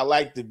laugh. I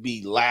like to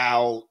be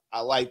loud.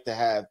 I like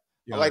to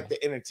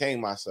entertain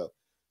myself.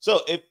 So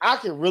if I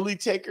could really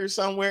take her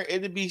somewhere,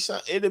 it'd be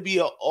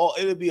an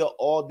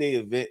all day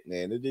event,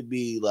 man. It'd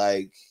be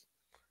like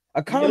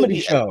a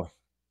comedy show.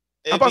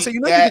 I'm about to say,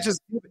 you can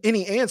just give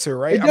any answer,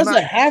 right? It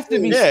doesn't have to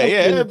be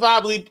it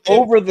probably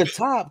over the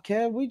top,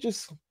 Kev. We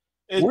just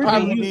it'd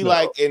probably be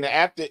like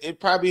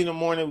probably in the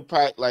morning,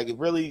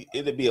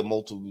 it'd be a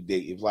multiple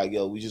date. If like,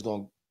 yo, we just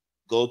gonna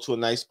go to a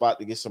nice spot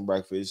to get some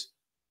breakfast.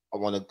 I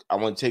want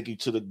to take you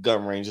to the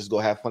gun range. Just go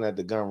have fun at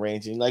the gun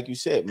range. And like you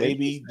said,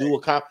 maybe do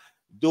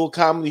a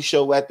comedy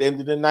show at the end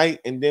of the night,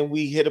 and then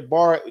we hit a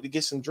bar to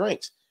get some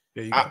drinks.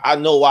 I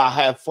know I'll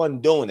have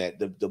fun doing that.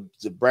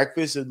 The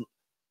breakfast is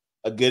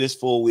get us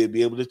full. We'll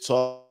be able to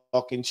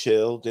talk and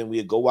chill. Then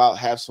we'll go out,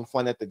 have some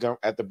fun at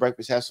the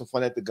breakfast, have some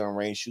fun at the gun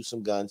range, shoot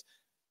some guns.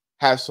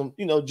 Have some,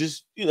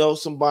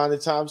 some bonding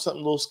time, something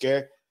a little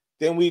scary.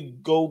 Then we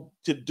go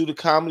to do the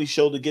comedy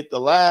show to get the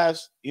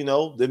laughs,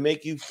 to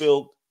make you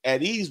feel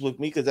at ease with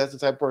me, because that's the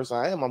type of person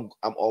I am.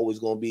 I'm always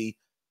going to be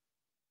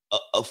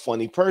a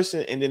funny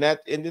person, and then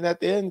at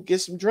the end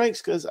get some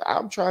drinks because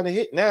I'm trying to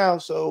hit now.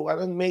 So I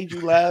done made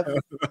you laugh,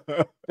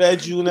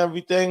 fed you and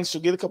everything. So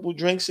get a couple of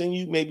drinks and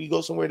you maybe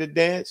go somewhere to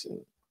dance. And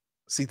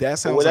see, that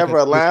sounds whatever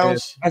like a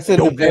lounge. I said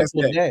the best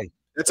day.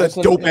 That's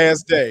a dope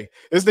ass day.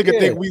 This nigga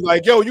think we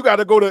like, yo, you got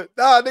to go to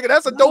nigga.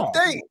 That's a dope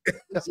day.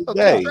 That's a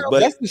day.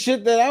 But that's the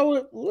shit that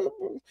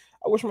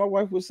I wish my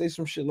wife would say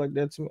some shit like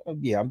that to me. Oh,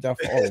 yeah, I'm down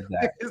for all of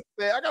that.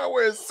 I gotta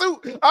wear a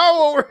suit. I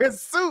won't wear a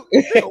suit.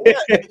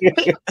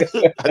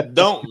 I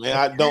don't, man.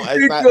 I don't.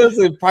 Because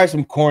it's probably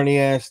some corny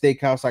ass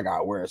steakhouse. I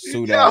gotta wear a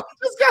suit.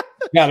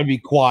 Gotta be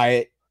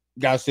quiet.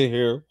 Gotta sit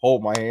here,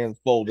 hold my hands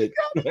folded.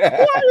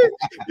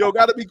 Yo,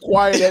 gotta be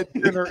quiet at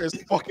dinner is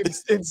fucking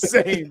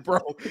insane, bro.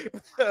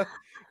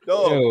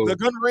 No, the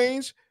gun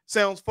range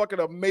sounds fucking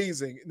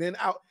amazing. And then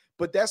out,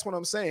 but that's what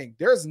I'm saying.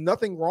 There's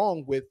nothing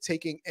wrong with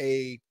taking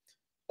a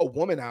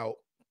woman out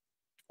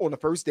on the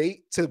first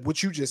date to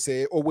what you just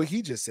said or what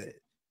he just said.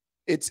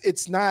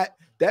 It's not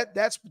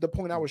that's the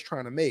point I was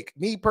trying to make.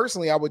 Me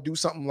personally, I would do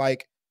something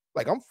like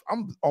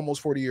I'm almost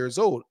 40 years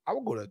old. I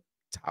would go to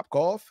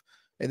Topgolf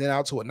and then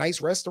out to a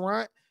nice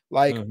restaurant.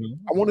 Like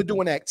I want to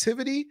do an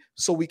activity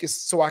so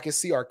I can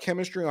see our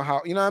chemistry on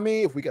how, you know what I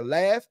mean? If we can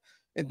laugh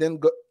and then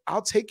go,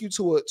 I'll take you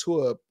to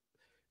a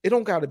it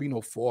don't got to be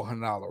no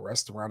 $400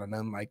 restaurant or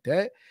nothing like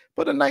that,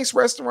 but a nice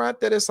restaurant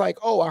that is like,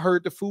 oh, I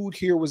heard the food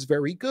here was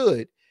very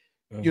good.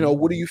 You know,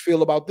 what do you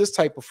feel about this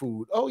type of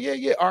food? Oh,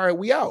 yeah. All right,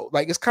 we out.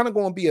 Like, it's kind of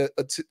going to be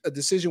a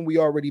decision we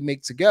already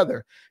make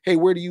together. Hey,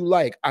 where do you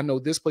like? I know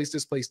this place,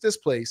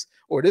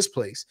 or this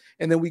place.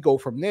 And then we go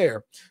from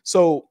there.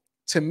 So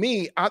to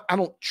me, I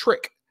don't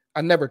trick.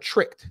 I never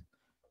tricked,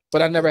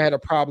 but I never had a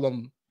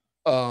problem.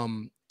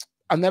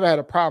 I never had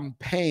a problem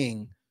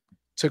paying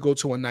to go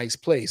to a nice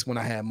place when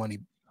I had money,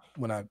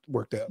 when I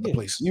worked at the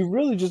place. You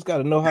really just got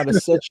to know how to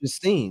set your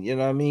scene. You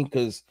know what I mean?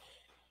 Because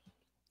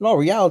in all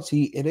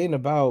reality, it ain't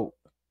about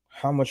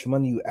how much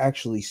money you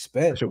actually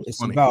spend.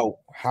 It's about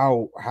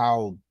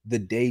how the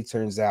day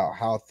turns out,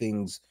 how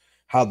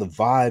the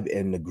vibe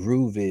and the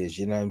groove is,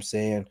 you know what I'm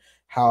saying?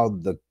 How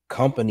the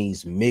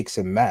companies mix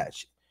and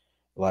match.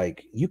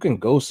 Like, you can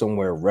go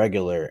somewhere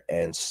regular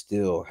and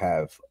still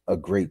have a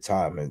great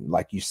time. And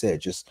like you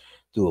said, just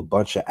do a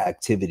bunch of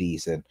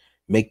activities and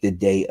make the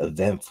day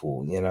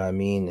eventful, you know what I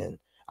mean? And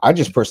I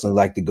just personally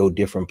like to go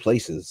different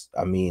places.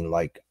 I mean,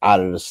 like out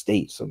of the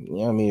state. So, you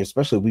know what I mean?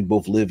 Especially if we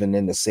both living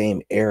in the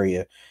same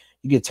area,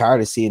 you get tired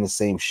of seeing the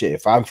same shit.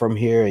 If I'm from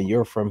here and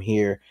you're from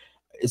here,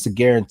 it's a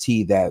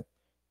guarantee that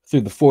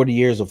through the 40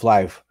 years of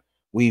life,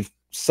 we've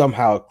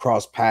somehow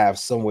crossed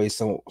paths some way,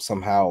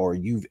 somehow, or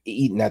you've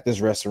eaten at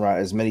this restaurant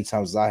as many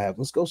times as I have.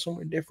 Let's go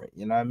somewhere different.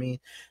 You know what I mean?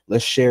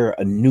 Let's share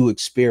a new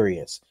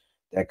experience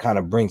that kind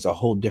of brings a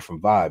whole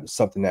different vibe. It's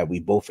something that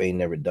we both ain't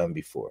never done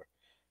before.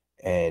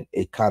 And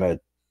it kind of,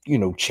 you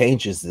know,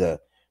 changes the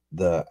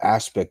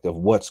aspect of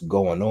what's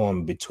going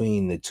on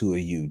between the two of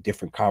you.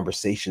 Different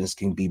conversations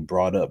can be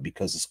brought up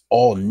because it's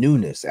all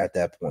newness at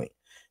that point.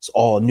 It's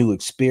all new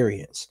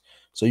experience.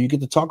 So you get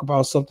to talk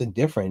about something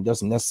different. It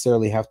doesn't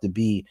necessarily have to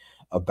be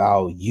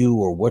about you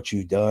or what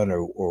you've done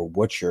or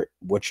what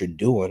you're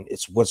doing.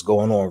 It's what's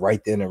going on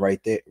right then and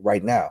right there,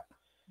 right now.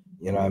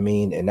 You know what I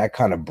mean? And that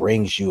kind of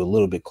brings you a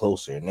little bit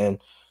closer. And then,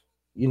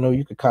 you know,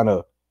 you could kind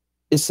of,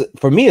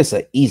 for me, it's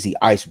an easy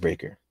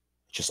icebreaker.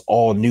 Just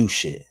all new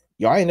shit.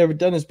 Yo, I ain't never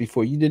done this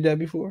before. You did that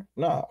before?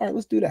 Nah. All right,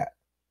 let's do that.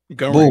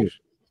 Boom.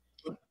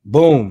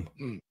 Boom.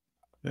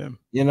 Yeah.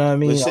 You know what I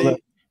mean?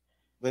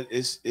 But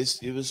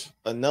it was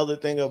another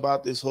thing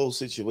about this whole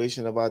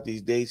situation about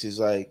these dates is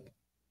like,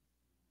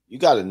 you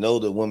got to know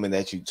the woman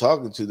that you're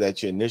talking to,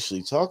 that you're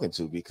initially talking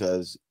to,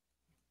 because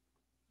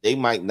they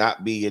might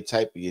not be your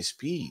type of your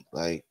speed.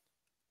 Like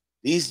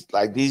these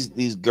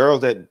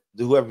girls that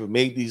whoever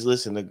made these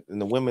lists and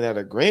the women that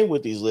are agreeing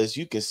with these lists,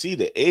 you can see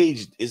the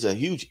age is a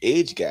huge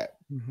age gap.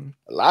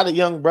 A lot of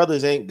young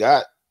brothers ain't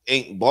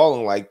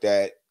balling like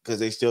that because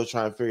they still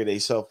trying to figure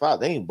themselves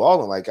out. They ain't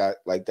balling like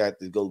that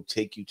to go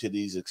take you to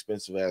these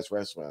expensive ass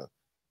restaurants.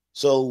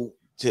 So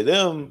to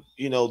them,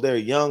 you know, they're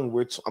young.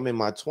 I'm in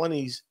my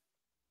 20s.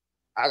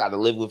 I got to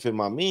live within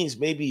my means.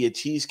 Maybe a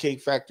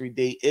Cheesecake Factory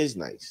date is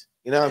nice.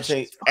 You know what I'm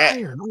saying?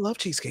 Fire. I love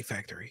Cheesecake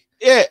Factory.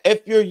 Yeah,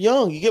 if you're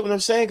young, you get what I'm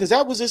saying? Because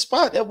that was a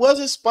spot. That was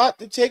a spot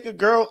to take a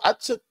girl. I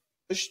took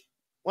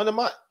one of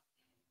my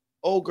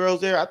old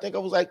girls there. I think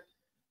it was like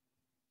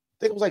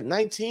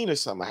 19 or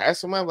something. I had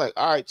somebody like,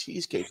 all right,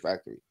 Cheesecake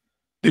Factory.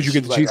 Did you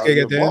get the cheesecake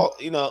at the end?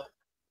 You know,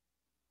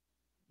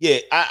 yeah,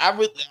 I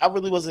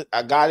really wasn't.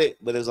 I got it,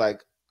 but it's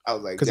like I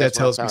was like, because that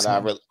tells me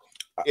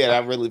I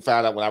really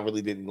found out when I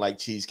really didn't like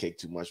cheesecake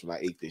too much when I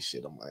ate this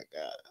shit. I'm like,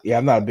 yeah,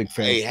 I'm not a big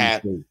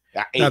fan.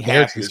 I ate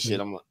half this shit.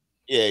 I'm like,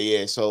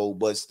 yeah. So,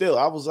 but still,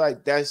 I was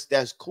like,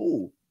 that's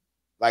cool.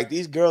 Like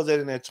these girls that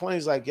in their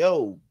 20s, like,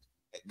 yo,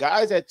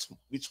 guys at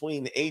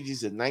between the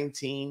ages of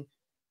 19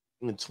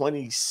 and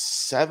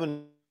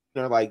 27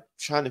 are like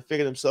trying to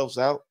figure themselves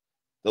out.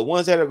 The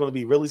ones that are going to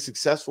be really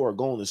successful are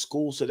going to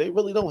school, so they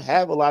really don't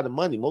have a lot of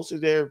money. Most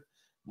of their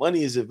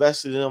money is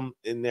invested in them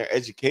in their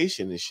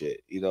education and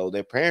shit. You know,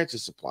 their parents are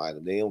supplying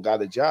them. They don't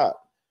got a job.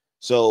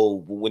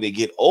 So when they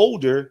get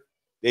older,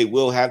 they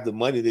will have the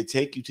money to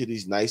take you to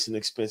these nice and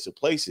expensive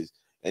places.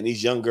 And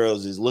these young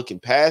girls is looking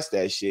past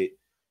that shit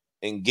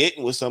and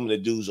getting with some of the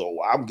dudes. Oh,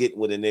 I'm getting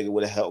with a nigga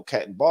with a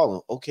Hellcat and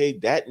balling. Okay,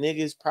 that nigga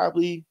is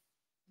probably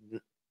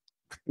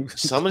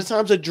some of the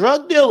times a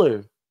drug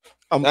dealer.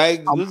 I'm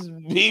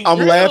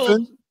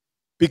laughing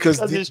because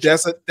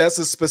that's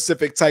a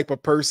specific type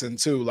of person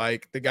too.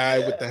 Like the guy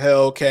with the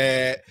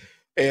Hellcat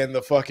and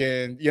the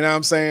fucking, you know what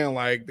I'm saying?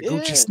 Like the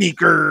Gucci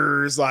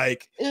sneakers.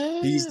 Like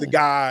he's the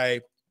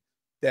guy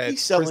that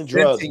he's selling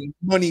drugs,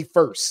 money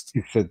first.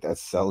 He said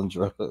that's selling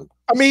drugs.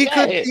 I mean,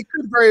 he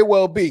could very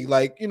well be,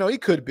 like, you know, he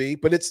could be,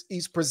 but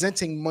he's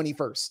presenting money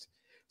first.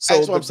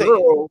 So the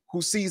girl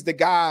who sees the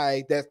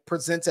guy that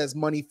presents as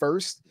money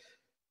first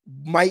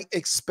might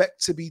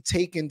expect to be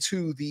taken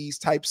to these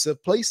types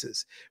of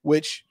places,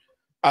 which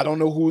I don't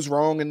know who's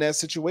wrong in that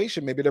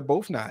situation. Maybe they're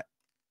both not.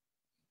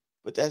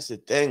 But that's the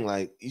thing.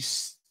 Like,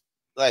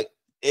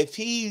 if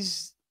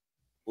he's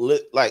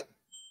like,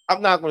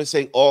 I'm not going to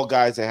say all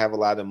guys that have a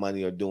lot of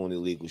money are doing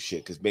illegal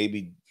shit, because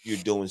maybe you're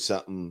doing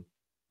something,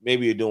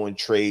 maybe you're doing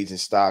trades and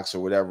stocks or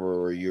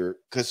whatever, or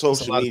because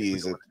social media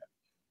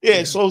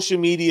is social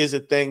media is a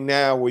thing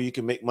now where you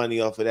can make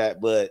money off of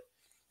that. But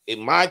in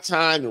my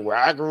time and where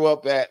I grew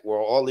up at, where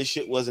all this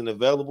shit wasn't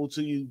available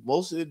to you,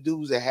 most of the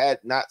dudes that had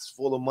knots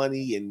full of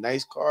money and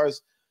nice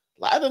cars,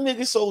 a lot of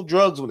niggas sold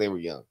drugs when they were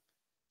young.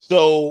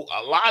 So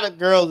a lot of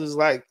girls is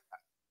like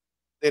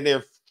in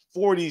their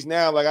 40s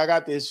now, like, I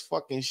got this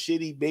fucking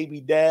shitty baby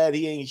dad,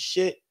 he ain't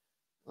shit.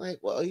 Like,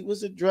 well, he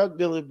was a drug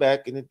dealer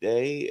back in the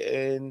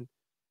day, and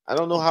I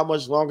don't know how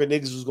much longer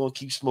niggas was gonna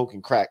keep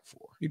smoking crack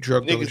for. You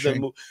drug niggas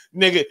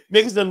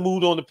done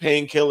moved on to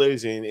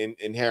painkillers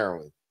and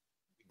heroin.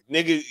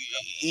 Nigga,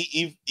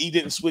 he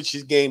didn't switch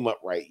his game up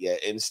right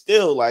yet, and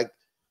still, like,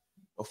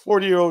 a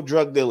 40-year-old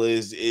drug dealer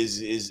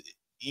is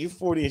you're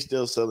 40 and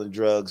still selling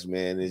drugs,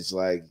 man. It's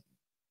like,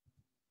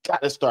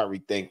 gotta start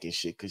rethinking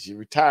shit, because your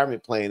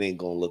retirement plan ain't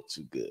gonna look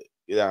too good.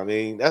 You know what I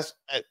mean? That's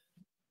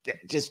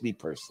just me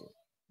personally,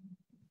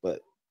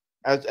 but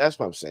that's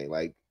what I'm saying.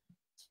 Like,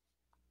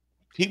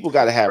 people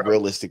gotta have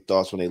realistic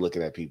thoughts when they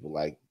looking at people.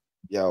 Like,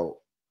 yo,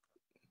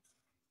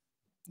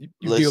 you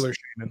dealer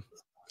shaming.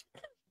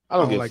 I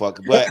don't give a fuck,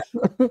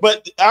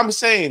 but I'm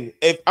saying,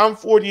 if I'm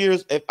 40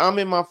 years, if I'm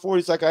in my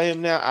 40s like I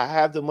am now, I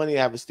have the money,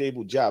 I have a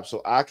stable job,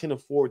 so I can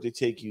afford to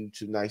take you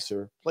to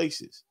nicer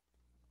places.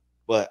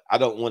 But I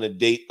don't want to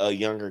date a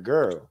younger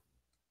girl,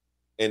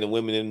 and the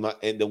women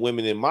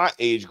in my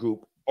age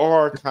group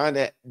are kind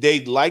of,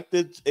 they like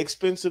the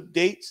expensive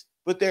dates,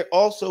 but they're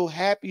also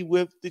happy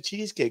with the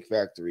Cheesecake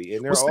Factory.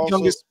 And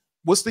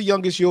what's the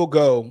youngest you'll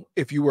go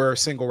if you were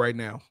single right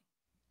now?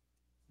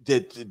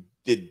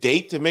 The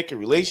date to make a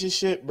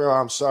relationship, bro?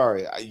 I'm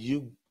sorry,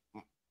 you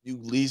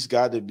at least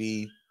got to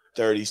be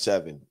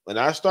 37. When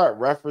I start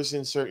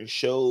referencing certain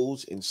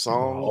shows and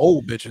songs,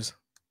 old bitches.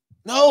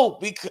 No,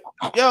 because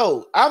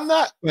I'm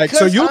not like,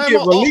 so you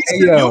get released.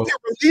 You get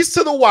released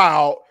to the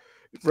wild.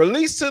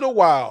 Released to the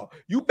wild.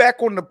 You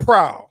back on the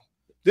prowl.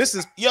 This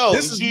is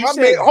This is my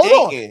man.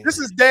 Hold on. This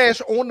is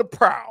Dash on the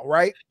prowl,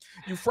 right?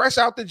 You fresh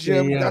out the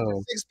gym. You got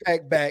the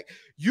 6-pack back.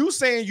 You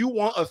saying you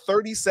want a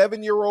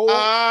 37-year-old?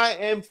 I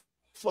am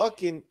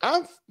fucking.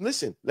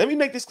 Listen. Let me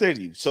make this clear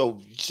to you, so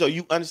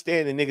you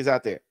understand, the niggas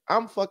out there.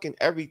 I'm fucking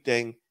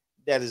everything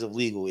that is of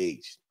legal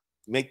age.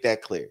 Make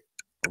that clear.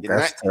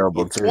 That's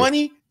terrible.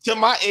 20 to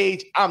my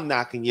age, I'm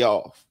knocking you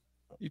off.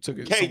 You took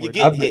it. Okay, you're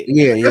getting hit.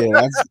 Yeah. You know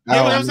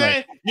what I'm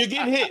saying? You're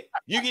getting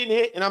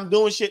hit, and I'm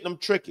doing shit and I'm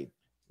tricking.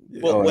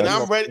 But when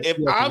I'm ready, if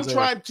I'm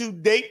trying to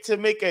date to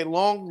make a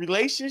long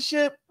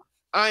relationship,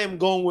 I am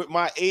going with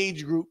my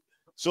age group,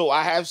 so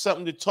I have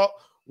something to talk.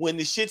 When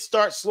the shit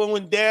starts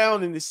slowing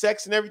down and the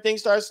sex and everything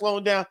starts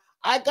slowing down,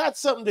 I got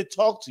something to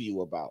talk to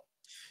you about.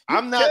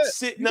 I'm not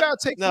sitting. You gotta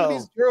take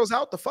these girls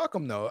out to fuck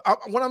them, though.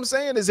 What I'm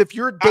saying is, if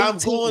you're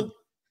dating.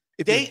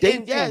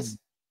 Dating, yes,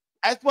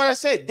 that's what I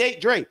said.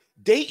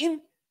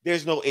 Dating,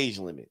 there's no age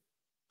limit.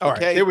 All right,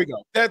 there we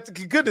go. That's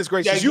goodness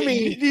gracious. You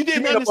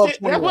didn't understand?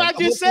 That's what I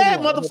just said,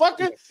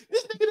 motherfucker.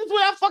 This nigga, is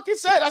what I fucking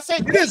said. I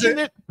said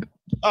dating.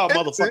 Oh,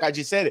 motherfucker, I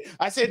just said it.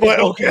 I said there's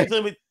no age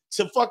limit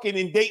to fucking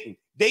in dating.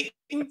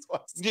 Dating,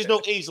 there's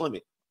no age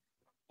limit.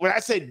 When I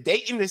said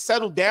dating to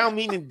settle down,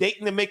 meaning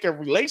dating to make a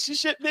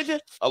relationship, nigga,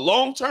 a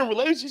long-term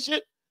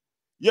relationship.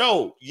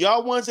 Yo,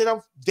 y'all ones that I'm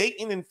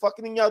dating and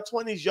fucking in y'all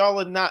 20s, y'all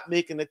are not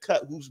making the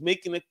cut. Who's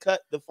making the cut,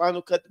 the final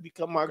cut to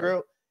become my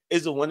girl,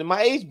 is the one in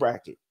my age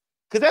bracket.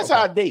 Because that's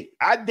how I date.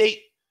 I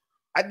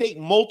date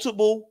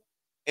multiple,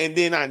 and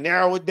then I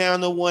narrow it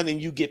down to one,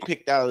 and you get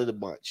picked out of the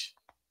bunch.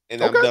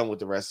 And I'm done with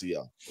the rest of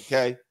y'all.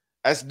 Okay?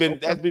 That's been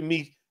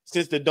me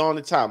since the dawn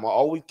of time. I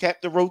always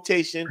kept the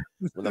rotation.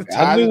 When I'm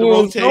tired of the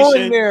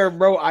rotation,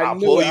 bro. I'll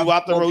pull you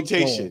out the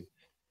rotation.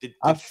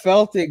 I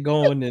felt it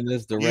going in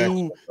this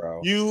direction,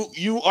 bro.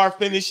 You are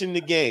finishing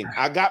the game.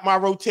 I got my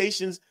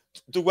rotations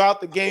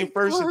throughout the game,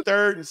 first and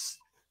third, and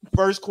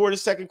first quarter,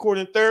 second quarter,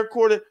 and third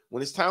quarter.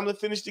 When it's time to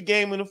finish the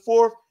game in the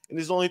fourth, and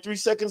there's only 3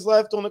 seconds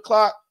left on the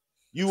clock,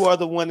 you are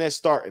the one that's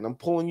starting. I'm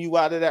pulling you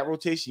out of that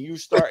rotation. You're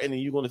starting, and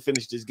you're going to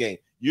finish this game.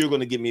 You're going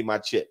to give me my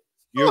chip.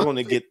 You're going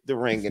to get the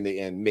ring in the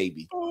end,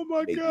 maybe. Oh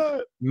my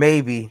god,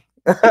 maybe.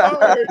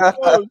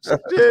 Oh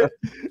shit!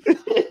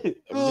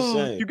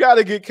 You got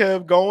to get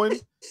Kev going.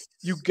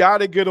 You got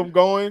to get him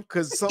going,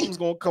 because something's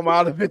gonna come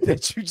out of it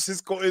that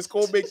it's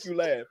gonna make you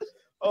laugh.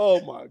 Oh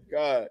my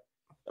god!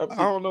 I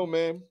don't know,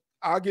 man.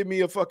 I'll give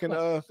me a fucking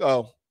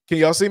oh. Can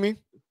y'all see me?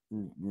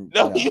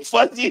 No, you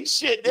fuzzy as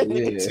shit.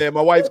 Yeah,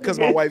 my wife, because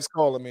my wife's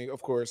calling me,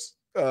 of course.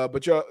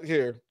 But y'all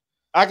here.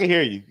 I can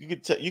hear you.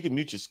 You can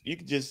mute your. You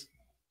can just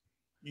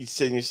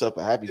send yourself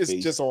a happy face.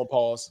 It's just on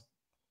pause.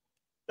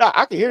 No,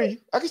 I can hear you.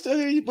 I can still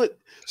hear you. But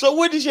so,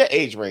 what is your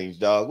age range,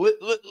 dog?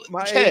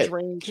 My age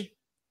range.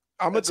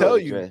 I'm gonna tell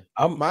you.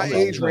 My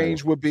age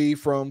range would be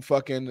from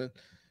fucking,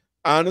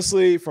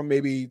 honestly, from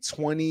maybe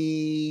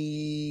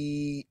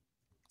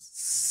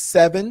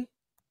 27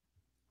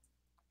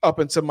 up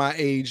until my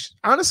age.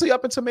 Honestly,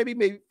 up until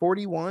maybe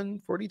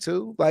 41,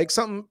 42, like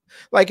something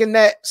like in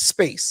that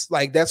space.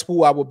 Like that's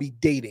who I would be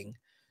dating.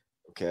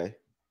 Okay,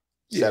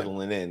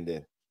 settling in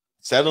then.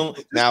 Settle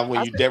now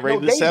when you're dead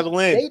ready to settle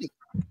in.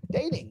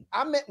 Dating.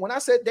 I meant when I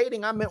said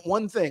dating, I meant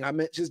one thing. I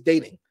meant just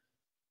dating.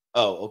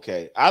 Oh,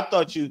 okay. I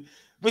thought you,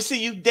 but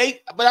see, you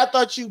date, but I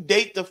thought you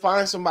date to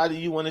find somebody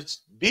you want to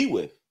be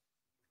with.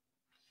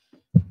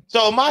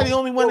 So am I the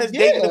only one that's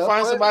dating to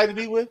find somebody to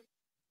be with?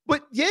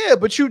 But yeah,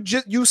 but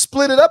you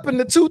split it up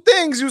into two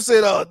things. You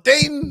said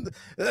dating,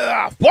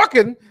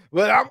 fucking.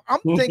 But I'm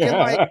thinking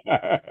like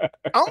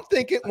I'm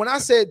thinking when I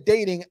said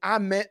dating, I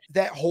meant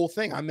that whole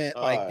thing. I meant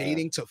like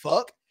dating to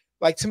fuck.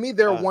 Like to me,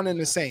 they're one and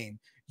the same.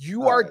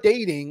 You are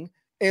dating,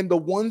 and the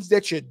ones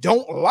that you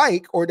don't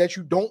like or that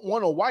you don't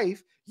want a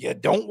wife, you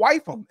don't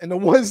wife them. And the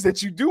ones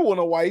that you do want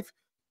a wife,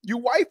 you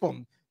wife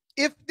them.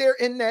 If they're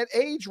in that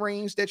age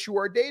range that you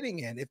are dating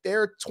in. If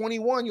they're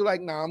 21, you're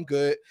like, nah, I'm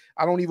good.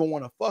 I don't even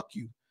want to fuck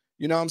you.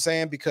 You know what I'm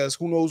saying? Because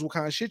who knows what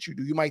kind of shit you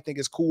do. You might think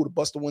it's cool to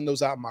bust the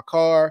windows out of my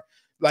car.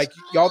 Like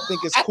y'all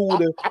think it's cool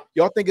to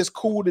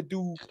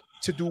do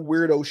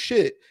weirdo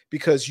shit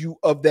because you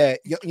of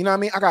that. You know what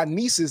I mean? I got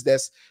nieces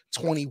that's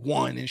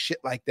 21 and shit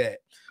like that.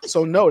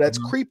 So no, that's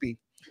creepy.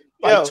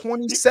 Like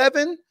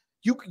 27,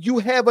 you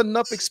have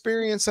enough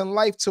experience in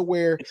life to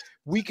where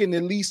we can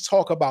at least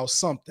talk about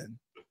something.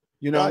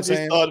 You know what I'm saying?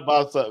 I just thought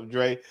about something,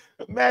 Dre.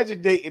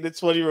 Imagine dating a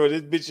 20-year-old.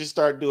 This bitch just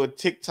start doing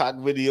TikTok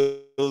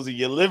videos in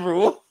your living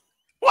room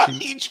while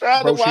you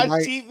trying to watch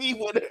TV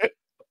with her.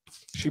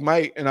 She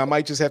might, and I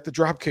might just have to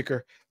drop kick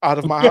her out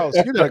of my house.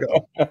 You gotta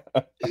go.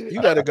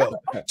 You gotta go.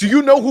 Do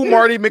you know who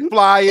Marty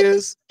McFly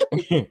is?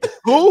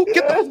 Who?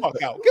 Get the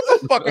fuck out.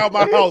 Get the fuck out of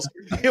my house.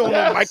 You don't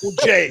know Michael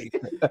J.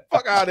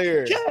 Fuck out of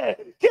here. Yeah,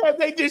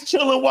 they just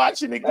chilling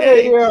watching the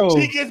game.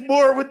 She gets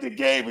bored with the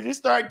game and just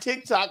start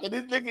TikTok, and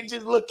this nigga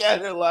just look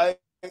at her like,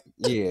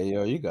 yeah,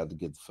 you got to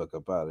get the fuck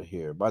up out of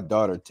here. My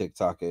daughter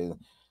TikToking,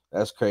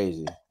 that's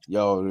crazy.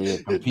 Yo,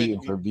 they're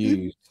competing for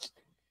views.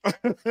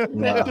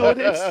 Nah.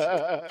 That's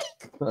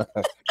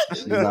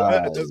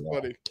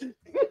funny.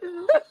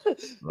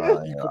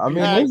 I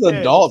mean, there's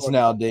adults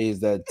nowadays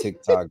that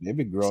TikTok. They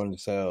be grown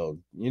as hell.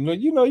 You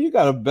know, you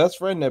got a best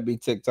friend that be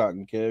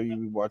TikToking, Kev. You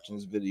be watching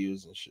his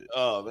videos and shit.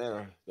 Oh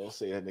man, don't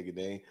say that nigga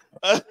name.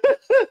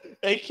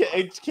 Hey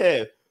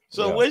Kev.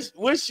 So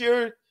what's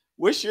your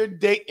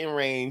dating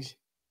range?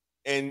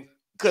 And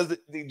because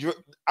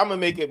I'm gonna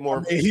make it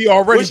more. He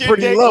already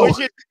pretty low.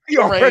 He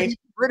already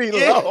pretty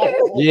low.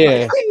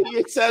 Yeah,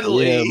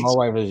 yeah. My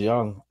wife is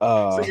young.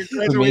 So you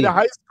graduated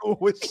high school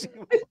with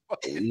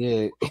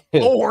yeah.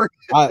 Lord.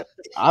 I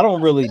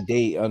don't really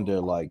date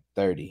under like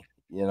 30.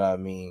 You know what I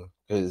mean?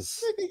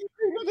 Because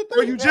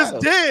you just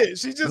did.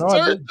 She just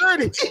turned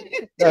 30.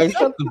 No,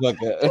 shut the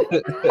fuck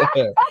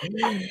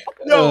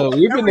up.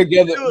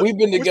 We've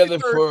been together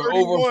for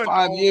over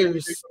 5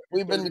 years.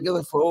 We've been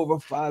together for over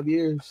 5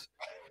 years.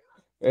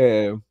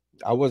 I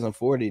wasn't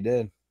 40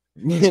 then.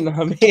 You know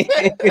what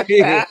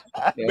I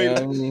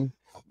mean?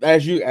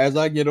 As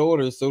I get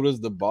older, so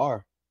does the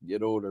bar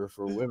get older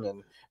for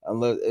women.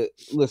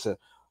 Listen,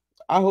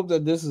 I hope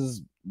that this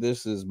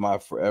is my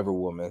forever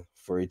woman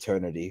for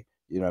eternity.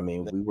 You know what I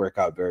mean? We work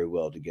out very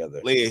well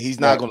together. Leah, he's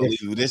not going to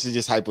leave you. This is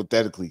just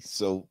hypothetically.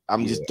 So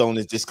I'm just throwing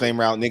this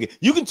disclaimer out, nigga.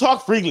 You can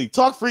talk freely.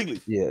 Talk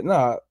freely. Yeah,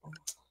 nah.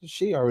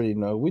 She already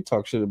know. We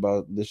talk shit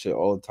about this shit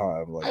all the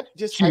time. Like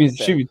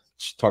she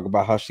talk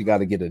about how she got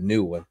to get a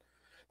new one.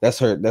 That's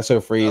her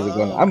phrase. I'm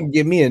gonna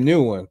get me a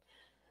new one.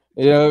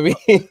 You know what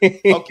I mean?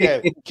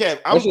 Okay, Kev,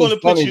 I'm gonna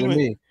put you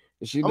in.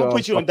 I'm gonna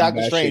put you in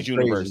Doctor Strange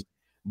universe.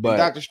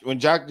 But when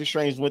Doctor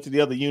Strange went to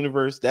the other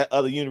universe, that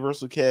other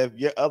universal Kev,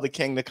 your other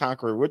King the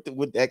Conqueror, what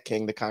would that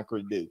King the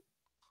Conqueror do?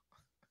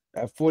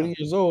 At 40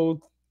 years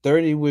old,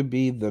 30 would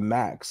be the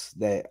max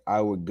that I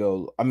would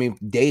go. I mean,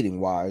 dating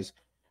wise,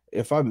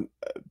 if I'm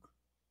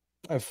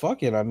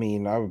fucking, I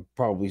mean, I would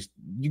probably,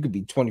 you could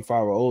be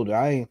 25 or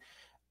older.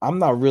 I'm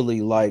not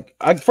really like,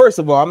 first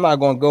of all, I'm not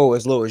gonna go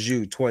as low as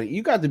you, 20.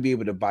 You got to be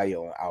able to buy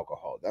your own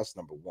alcohol. That's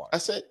number one. I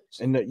said,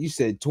 and you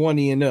said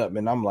 20 and up,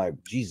 and I'm like,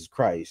 Jesus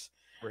Christ.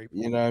 Rape.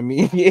 You know what I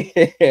mean?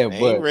 Yeah,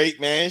 but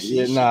rape, man.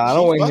 I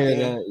don't want to hear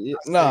that.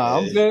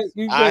 I'm good.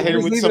 I hit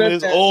him with some of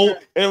this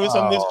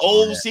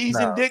old,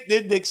 seasoned dick.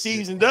 This dick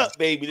seasoned up,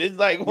 baby. It's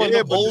like one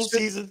of the old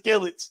seasoned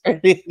killets.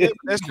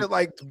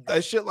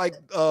 That shit like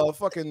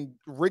fucking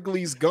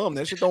Wrigley's gum.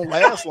 That shit don't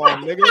last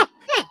long, nigga.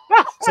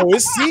 So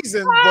it's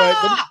seasoned,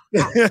 but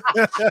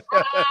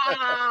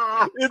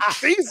it's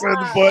seasoned,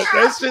 but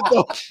that shit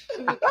don't.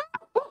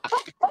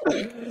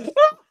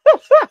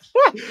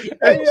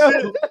 Hey,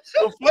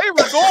 the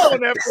flavor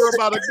gone after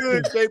about a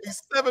good maybe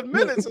 7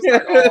 minutes. It's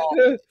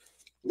like,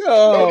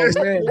 oh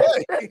man.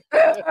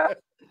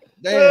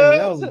 Damn,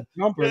 that was a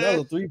jumper. That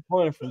was a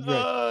 3-pointer from Drake.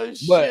 Oh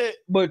shit.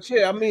 But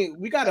yeah, I mean,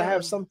 we gotta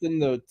have something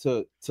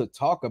to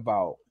talk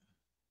about.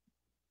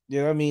 You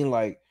know what I mean?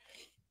 Like,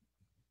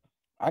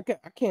 I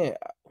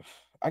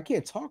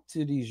can't talk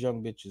to these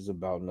young bitches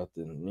about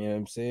nothing. You know what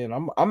I'm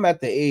saying? I'm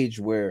at the age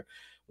where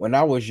when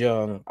I was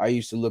young, I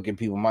used to look at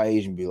people my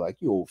age and be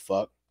like, you old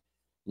fuck.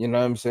 You know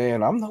what I'm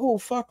saying? I'm the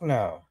old fuck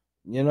now.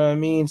 You know what I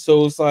mean?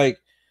 So it's like,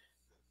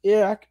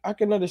 yeah, I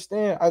can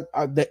understand.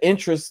 The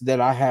interests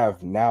that I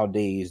have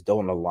nowadays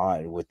don't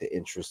align with the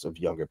interests of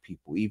younger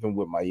people. Even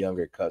with my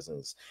younger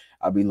cousins,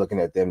 I'll be looking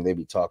at them, they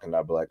be talking,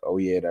 I'll be like, oh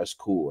yeah, that's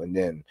cool. And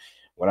then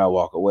when I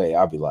walk away,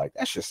 I'll be like,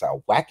 that's just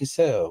how whack as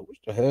hell. What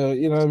the hell?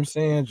 You know what I'm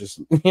saying? Just,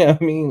 you know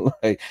what I mean?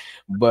 Like,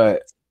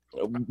 but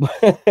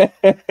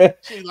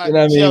she's like, you know what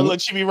I mean? Look,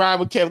 she be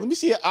rhyming with Kevin. Let me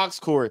see an ox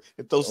chord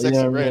and throw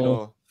Sexy Red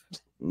on.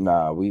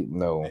 Nah, you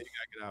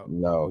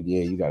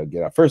gotta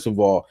get out. First of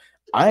all,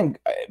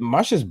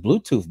 my shit's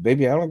Bluetooth,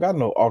 baby. I don't got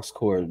no aux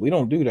cord. We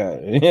don't do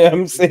that. You know what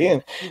I'm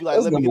saying? Like,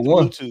 that's number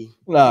one. Bluetooth.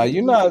 Nah,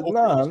 you're not.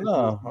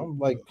 Nah. I'm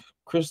like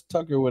Chris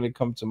Tucker when it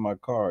comes to my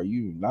car.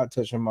 You not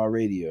touching my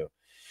radio.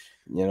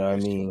 You know what I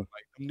mean?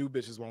 Like, them new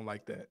bitches won't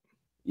like that.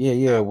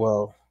 Yeah.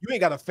 Well, you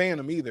ain't got to fan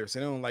them either, so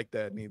they don't like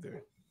that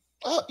neither.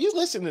 Oh, you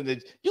listen to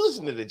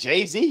the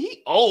Jay-Z.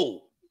 He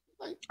old.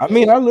 Like, I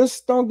mean,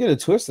 don't get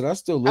it twisted. I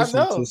still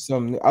listen to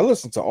some. I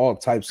listen to all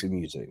types of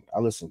music. I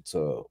listen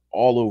to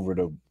all over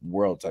the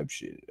world type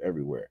shit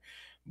everywhere.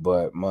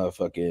 But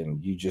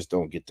motherfucking, you just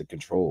don't get to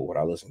control what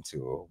I listen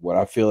to. What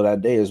I feel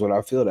that day is what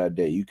I feel that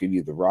day. You could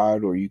either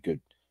ride or you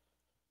could.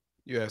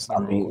 Yes, I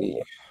mean,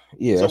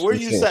 yeah. So where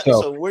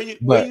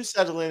you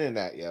settling in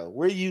that, yo?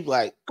 Where you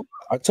like?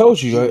 I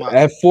told you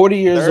at 40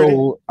 years 30?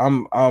 Old,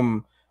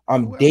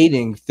 I'm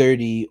dating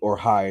 30 or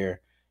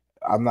higher.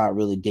 I'm not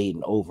really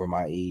dating over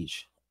my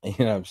age. You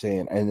know what I'm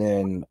saying? And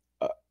then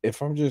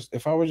if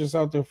I was just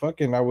out there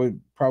fucking, I would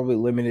probably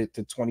limit it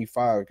to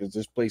 25 because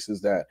there's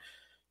places that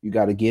you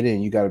got to get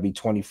in. You got to be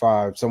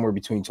 25, somewhere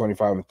between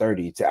 25 and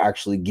 30 to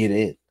actually get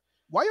in.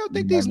 Why y'all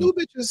think these new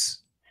bitches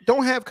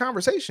don't have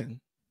conversation?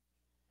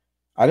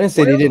 I didn't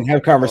say they didn't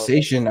have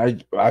conversation.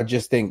 I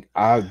just think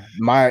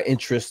my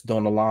interests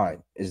don't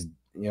align. You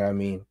know what I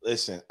mean?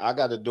 Listen, I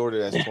got a daughter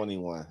that's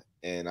 21,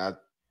 and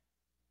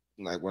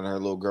like when her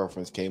little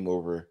girlfriends came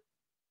over,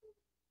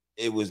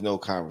 it was no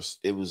conversation.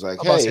 It was like,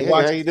 hey,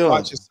 how you doing?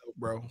 Watch yourself,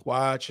 bro.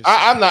 Watch yourself.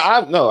 I'm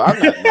not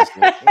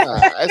listening.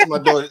 That's my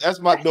daughter.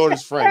 That's my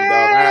daughter's friend,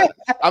 dog.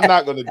 I'm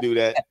not gonna do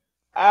that.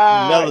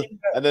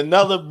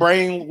 Another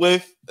brain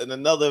whiff and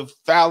another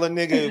fouler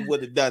nigga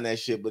would have done that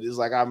shit. But it's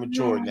like I'm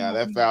mature now.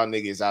 That foul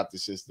nigga is out the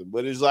system.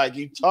 But it's like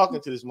you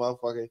talking to this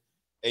motherfucker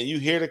and you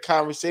hear the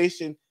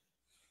conversation.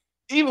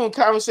 Even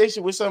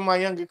conversation with some of my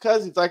younger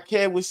cousins, like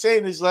Kev was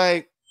saying, is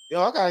like,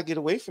 yo, I gotta get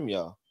away from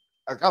y'all.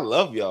 Like, I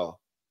love y'all.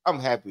 I'm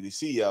happy to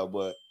see y'all,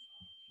 but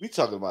we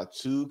talking about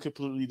two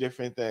completely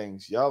different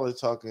things. Y'all are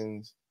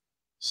talking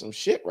some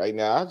shit right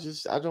now.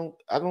 I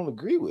don't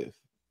agree with.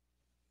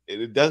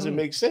 It doesn't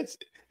make sense.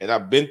 And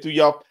I've been through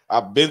y'all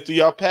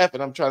path,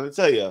 and I'm trying to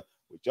tell you,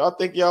 what y'all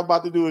think y'all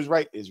about to do is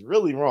right is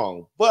really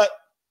wrong. But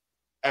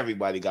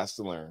everybody got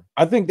to learn.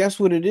 I think that's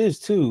what it is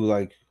too.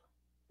 Like,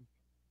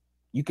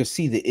 you can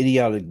see the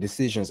idiotic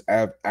decisions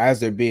as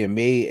they're being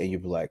made, and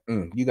you'll be like,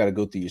 you got to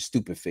go through your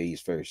stupid phase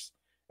first.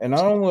 And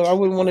I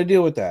wouldn't want to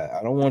deal with that.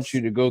 I don't want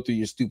you to go through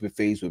your stupid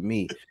phase with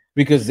me,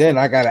 because then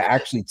I got to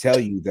actually tell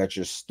you that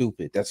you're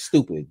stupid. That's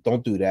stupid.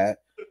 Don't do that.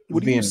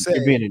 You're being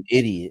an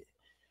idiot.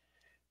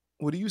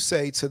 What do you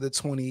say to the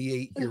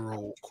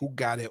 28-year-old who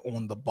got it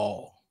on the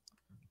ball?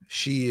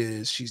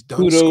 She's done.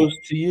 Kudos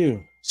to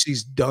you.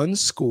 She's done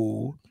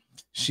school.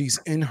 She's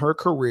in her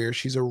career.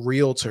 She's a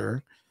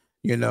realtor.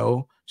 You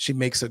know, she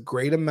makes a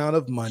great amount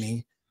of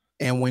money.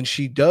 And when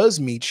she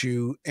does meet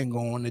you and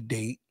go on a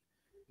date,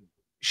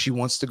 she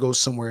wants to go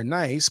somewhere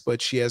nice,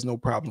 but she has no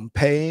problem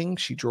paying.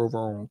 She drove her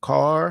own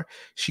car.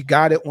 She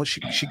got it when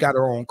she got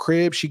her own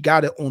crib. She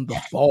got it on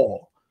the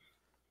ball.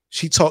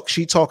 She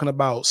talking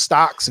about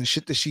stocks and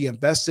shit that she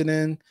invested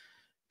in.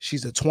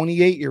 She's a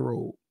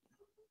 28-year-old.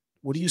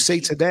 What do you say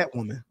to that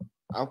woman?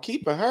 I'm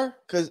keeping her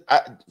because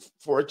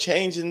for a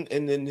change in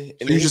the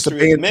you just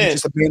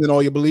abandon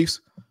all your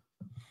beliefs.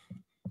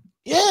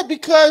 Yeah,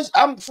 because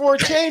for a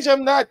change,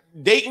 I'm not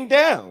dating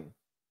down.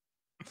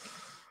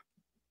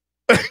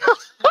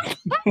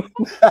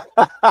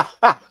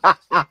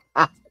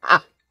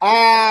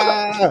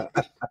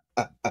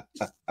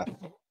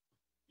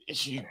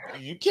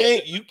 You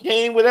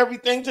came with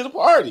everything to the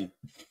party.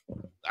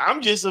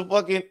 I'm just icing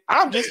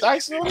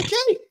on the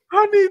cake.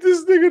 I need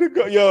this nigga to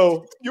go.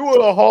 Yo, you in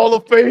a Hall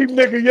of Fame,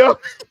 nigga. Yo,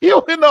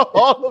 you in the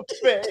Hall of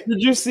Fame.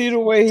 Did you see the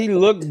way he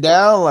looked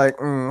down?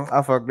 Like,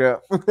 I fucked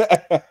up.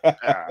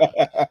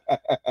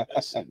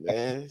 Listen,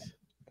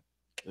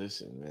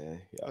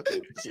 man. I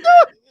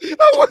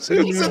was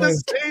in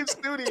the same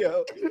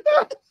studio.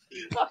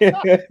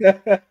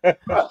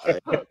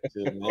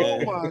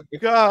 Oh my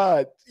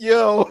God,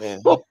 yo.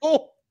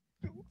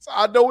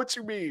 I know what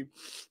you mean.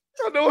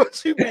 I know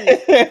what you mean.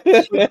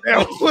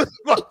 That was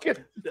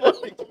fucking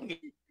funny.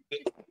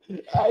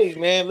 Hey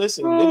man,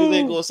 listen, niggas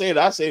ain't gonna say it.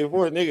 I say it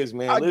for niggas,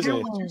 man. Listen, I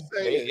get what you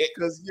saying,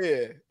 because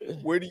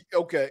where do you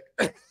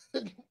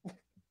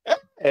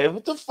Hey,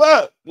 what the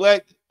fuck?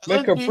 Like,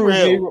 let's be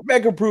real.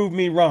 Becca prove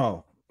me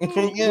wrong.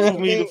 Prove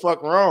me the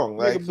fuck wrong.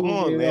 Like, come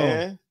on,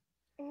 man.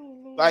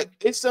 Like,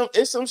 it's some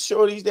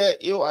shorties that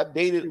I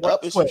dated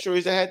up, and some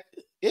shorties that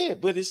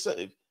had but it's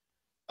a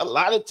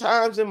lot of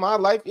times in my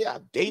life, I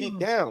dated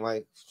down.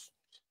 Like,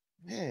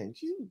 man,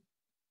 you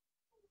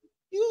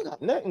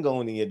got nothing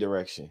going in your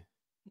direction.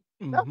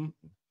 Nothing.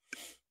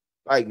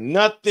 Like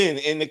nothing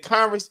in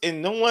the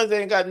and the ones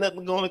that ain't got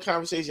nothing going in the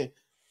conversation.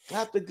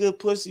 Got the good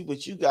pussy,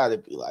 but you gotta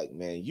be like,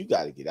 man, you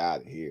gotta get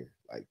out of here.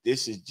 Like,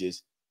 this is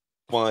just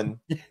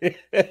fun.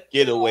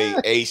 Get away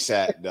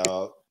ASAP,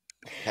 dog.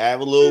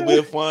 Have a little bit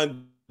of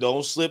fun.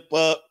 Don't slip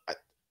up. I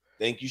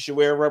think you should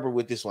wear rubber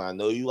with this one. I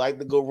know you like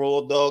to go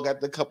roll dog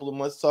after a couple of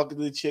months talking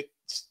to the chick.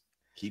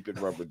 Keep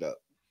it rubbered up.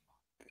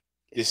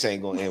 This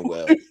ain't gonna end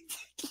well.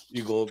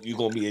 You're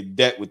gonna be in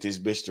debt with this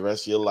bitch the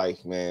rest of your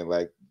life, man.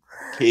 Like,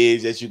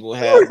 kids that you're gonna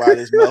have by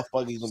this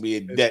motherfucker, you're gonna be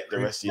in debt the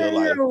rest of your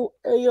life.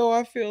 Yo,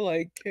 I feel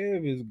like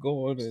Kev is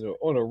going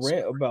on a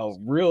rant about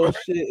real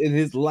shit in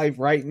his life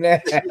right now.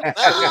 Nah.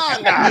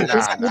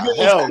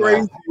 Hell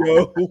no.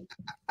 Yo.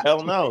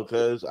 Hell no,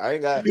 because I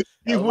ain't got.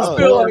 He was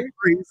going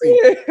crazy.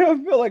 I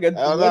feel like a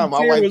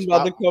my wife was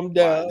about to come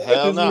down.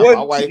 Hell no,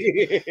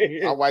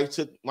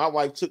 my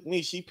wife took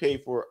me. She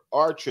paid for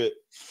our trip,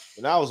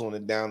 and I was on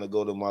it down to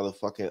go to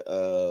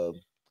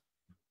motherfucking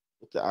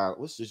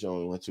what's the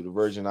joint we went to? The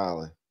Virgin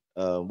Island.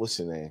 What's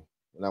the name?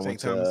 When I went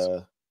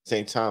to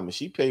St. Thomas,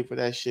 she paid for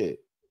that shit.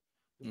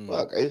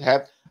 Fuck,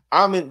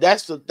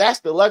 that's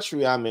the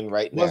luxury I'm in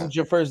right now. Wasn't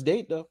your first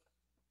date though?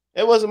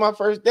 It wasn't my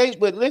first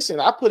date, but listen,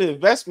 I put an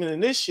investment in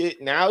this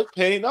shit. Now it's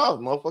paying off.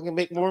 Motherfucker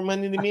make more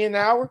money than me an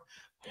hour.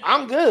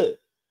 I'm good.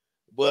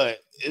 But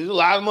there's a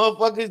lot of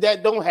motherfuckers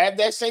that don't have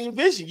that same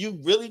vision. You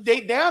really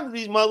date down to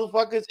these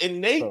motherfuckers,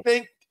 and they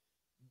think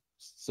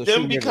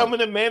them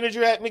becoming a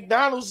manager at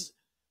McDonald's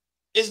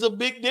is a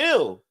big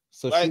deal.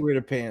 So like, she wear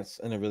the pants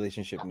in a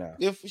relationship now.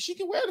 If she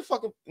can wear the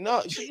fucking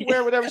she can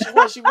wear whatever she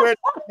wants. She wear the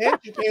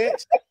financial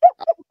pants.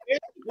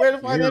 Wear the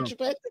financial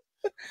pants.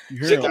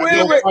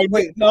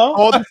 Wait, no.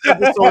 All this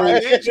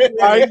episode,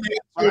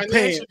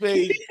 financial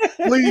page.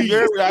 Please, you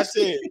heard what I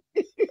said.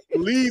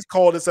 Please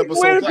call this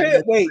episode.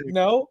 Wait,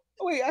 no.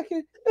 Wait, I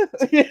can.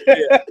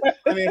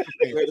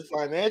 Wear the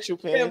financial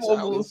pants.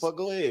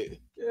 Go ahead.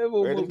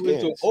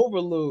 To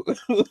overload.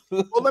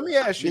 Well, let me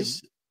ask you.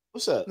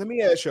 What's up? Let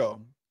me ask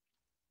y'all.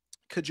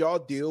 Could y'all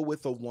deal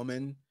with a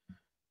woman?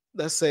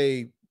 Let's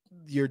say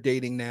you're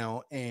dating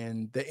now,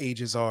 and the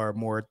ages are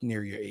more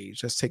near your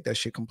age. Let's take that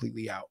shit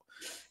completely out.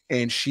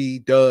 And she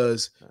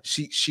got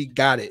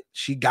it.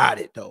 She got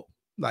it though.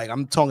 Like,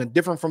 I'm talking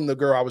different from the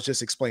girl I was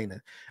just explaining.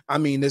 I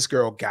mean, this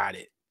girl got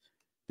it.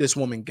 This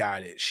woman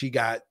got it. She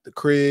got the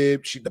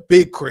crib, the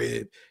big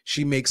crib.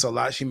 She makes a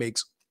lot. She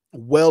makes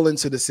well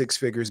into the six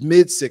figures,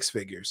 mid six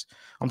figures.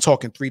 I'm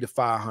talking 300,000 to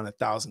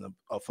 500,000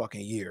 a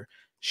fucking year.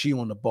 She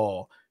on the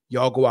ball.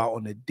 Y'all go out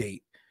on a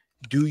date.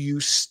 Do you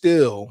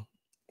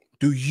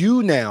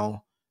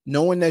now,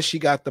 knowing that she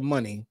got the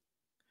money,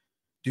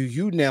 do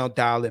you now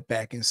dial it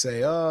back and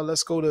say,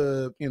 let's go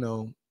to,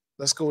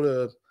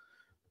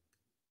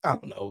 I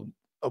don't know,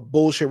 a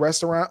bullshit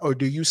restaurant? Or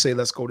do you say,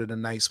 let's go to the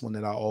nice one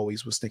that I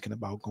always was thinking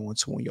about going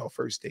to on your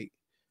first date?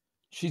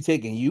 She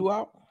taking you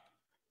out?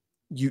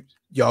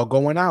 Y'all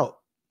going out.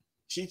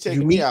 She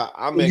taking me out.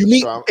 You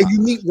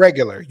meet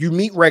regular. You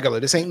meet regular.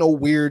 This ain't no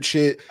weird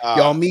shit.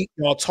 Y'all meet,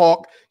 y'all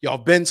talk, y'all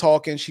been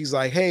talking. She's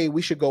like, hey,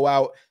 we should go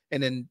out.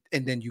 And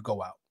then you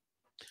go out.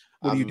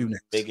 What do you do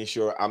next? Making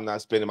sure I'm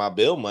not spending my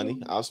bill money.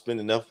 I'll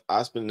spend enough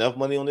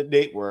money on the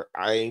date where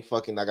I ain't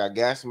fucking. I got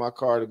gas in my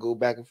car to go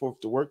back and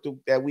forth to work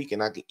that week,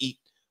 and I can eat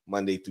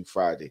Monday through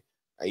Friday.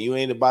 And you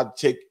ain't about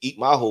to eat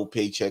my whole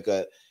paycheck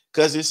up,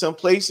 because there's some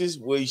places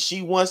where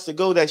she wants to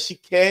go that she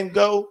can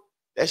go,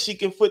 that she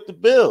can foot the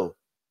bill.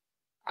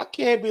 I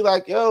can't be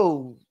like,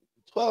 yo,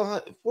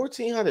 $1,200,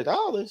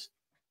 $1,400.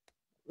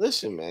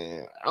 Listen,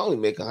 man, I only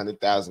make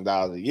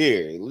 $100,000 a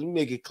year. Let me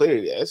make it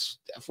clear. That's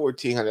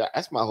 $1,400.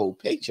 That's my whole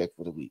paycheck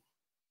for the week.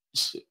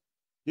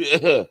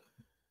 Yeah,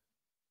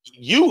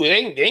 you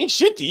ain't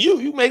shit to you.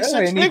 You make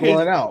 $6 figures.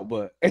 Going out,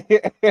 but leave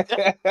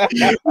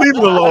it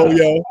alone,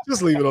 yo.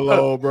 Just leave it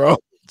alone, bro.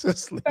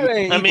 Just leave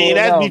it. I mean,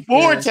 that's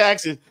before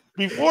taxes.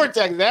 Before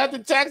taxes, after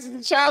taxes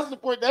and child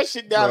support, that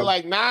shit down to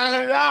like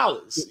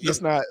 $900.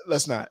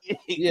 Let's not.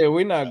 Yeah,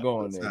 we're not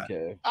going there,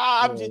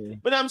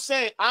 Kev. But I'm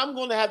saying I'm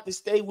going to have to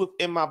stay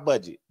within my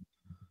budget.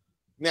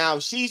 Now,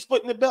 if she's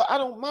footing the bill, I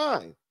don't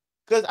mind,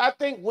 because I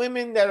think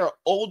women that are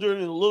older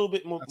and a little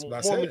bit more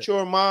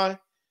mature in mind,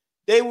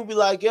 they will be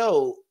like,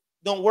 "Yo,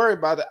 don't worry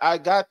about it. I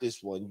got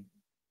this one."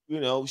 You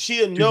know,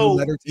 she'll know. You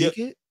let her take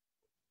it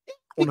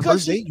on the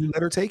first date. You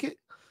let her take it.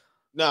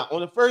 Now,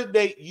 on the first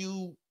date,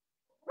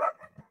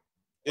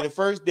 in the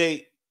first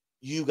date,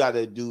 you got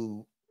to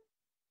do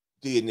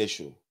the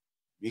initial,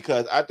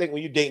 because I think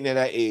when you're dating at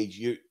that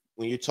age,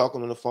 when you're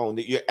talking on the phone,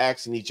 that you're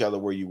asking each other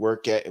where you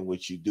work at and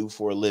what you do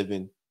for a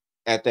living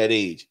at that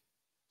age.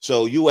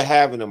 So you were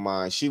having in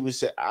mind. She would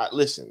say,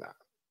 "Listen,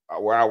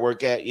 where I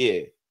work at,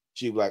 yeah."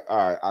 She'd be like,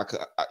 "All right,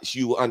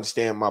 she will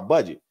understand my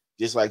budget."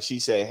 Just like she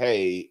said,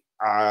 "Hey,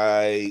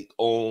 I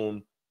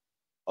own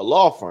a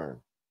law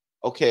firm."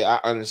 Okay, I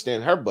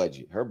understand her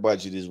budget. Her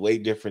budget is way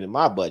different than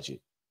my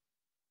budget.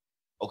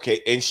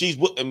 Okay,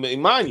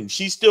 and mind you,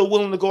 she's still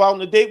willing to go out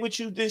on a date with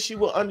you. Then she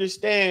will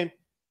understand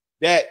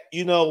that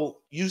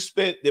you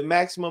spent the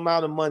maximum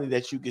amount of money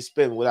that you can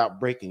spend without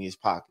breaking his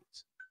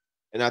pockets.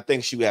 And I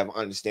think she would have an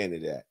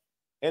understanding of that.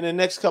 And the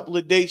next couple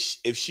of dates,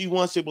 if she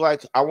wants to be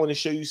like, "I want to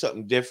show you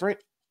something different,"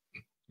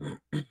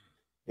 and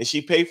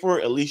she pay for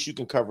it, at least you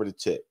can cover the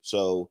tip.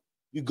 So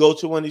you go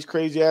to one of these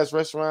crazy ass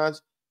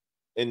restaurants,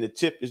 and the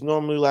tip is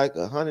normally like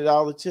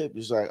 $100 tip.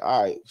 It's like,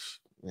 all right,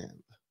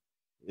 man,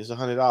 it's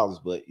 $100,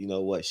 but you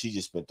know what? She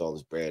just spent all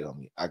this bread on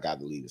me. I got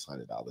to leave this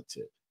 $100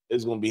 tip.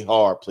 It's gonna be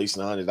hard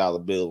placing a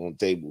 $100 bill on the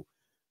table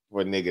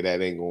for a nigga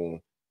that ain't,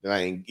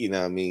 you know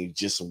what I mean,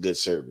 just some good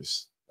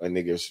service. A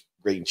nigga's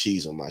grating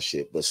cheese on my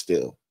shit, but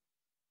still,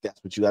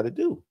 that's what you got to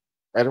do,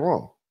 right or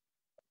wrong.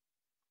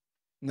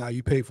 Nah,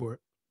 you pay for it.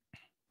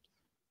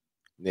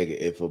 Nigga,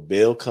 if a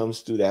bill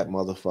comes through that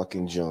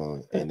motherfucking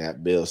joint and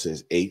that bill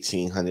says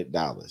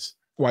 $1,800,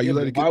 why you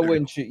let it get there?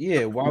 Wouldn't you?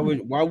 Yeah,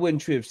 why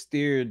wouldn't you have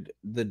steered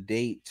the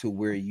date to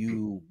where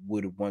you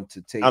would want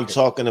to take? I'm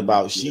talking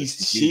about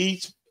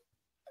she's,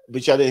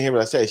 but y'all didn't hear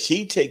what I said.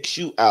 She takes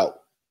you out.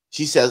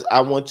 She says,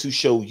 "I want to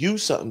show you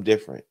something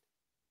different."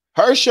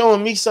 Her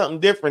showing me something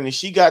different, and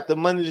she got the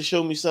money to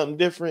show me something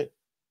different.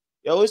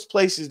 Yo, it's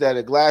places that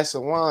a glass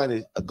of wine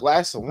is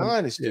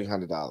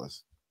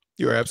 $300.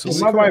 You're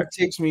absolutely my correct. wife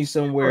takes me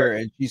somewhere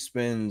and she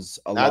spends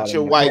a lot. Not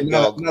your wife,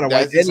 dog. Not a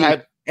wife.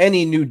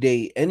 Any new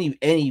date,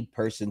 any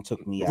person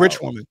took me out.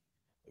 Rich woman.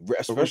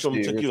 A rich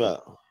woman took you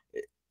out.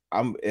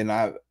 I'm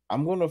gonna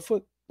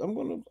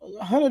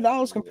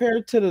 $100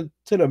 compared to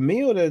the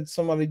meal that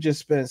somebody just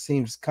spent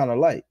seems kind of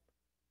light.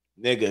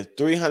 Nigga,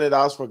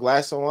 $300 for a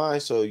glass of wine.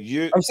 So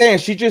I'm saying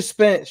she just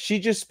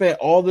spent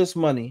all this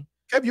money.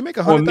 Kev, you make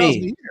 $100,000 a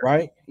year,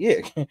 right?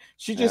 Yeah,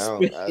 she just.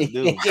 I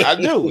do.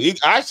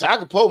 I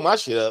can pull my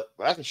shit up.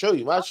 I can show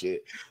you my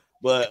shit.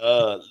 But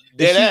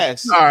dead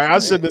ass. All right, I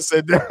shouldn't have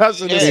said that. I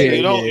shouldn't have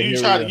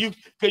said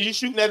because you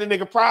shooting at a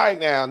nigga pride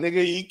now,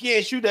 nigga. You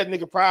can't shoot that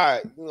nigga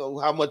pride. You know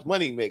how much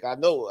money he make. I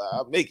know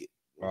I'll make it.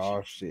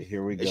 Oh shit,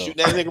 here we go.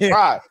 Shooting at a nigga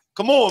pride.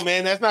 Come on,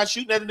 man. That's not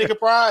shooting at a nigga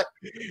pride.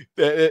 It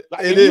is.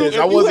 If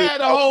you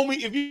had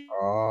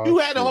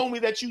a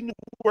homie that you knew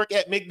work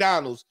at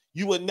McDonald's,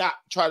 you would not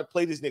try to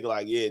play this nigga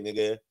like, yeah,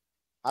 nigga.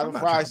 How the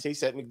fries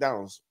taste at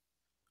McDonald's?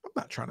 I'm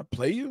not trying to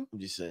play you. I'm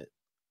just saying.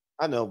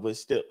 I know, but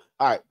still.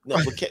 All right. No,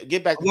 but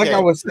get back to like I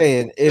was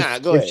saying,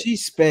 if she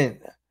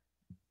spent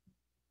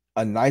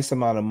a nice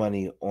amount of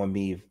money on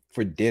me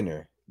for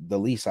dinner, the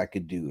least I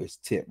could do is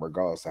tip,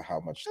 regardless of how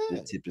much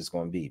the tip is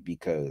going to be,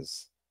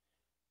 because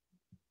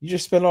you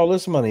just spend all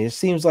this money. It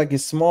seems like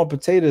it's small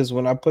potatoes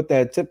when I put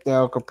that tip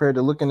down compared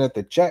to looking at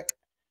the check.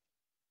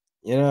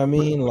 You know what I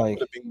mean? Like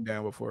being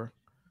down before.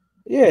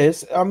 Yeah,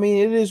 it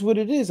is what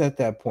it is at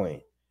that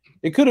point.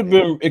 It could have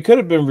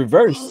been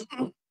reversed.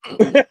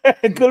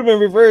 It could have been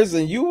reversed,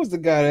 and you was the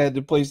guy that had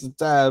to place the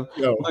time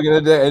looking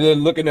at that, and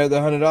then looking at the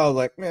 $100,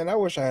 like, man, I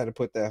wish I had to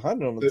put that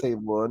 100 on the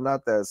table and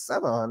not that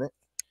 700.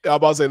 I'm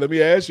about to say, let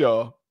me ask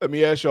y'all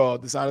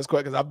this honest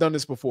question, because I've done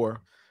this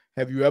before.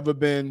 Have you ever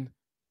been?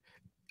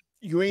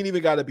 You ain't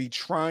even got to be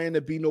trying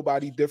to be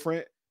nobody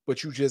different,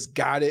 but you just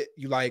got it.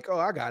 You like, oh,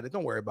 I got it.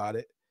 Don't worry about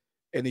it.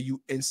 And then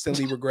you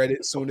instantly regret it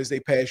as soon as they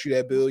pass you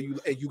that bill.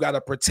 You got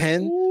to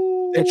pretend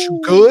that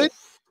you good.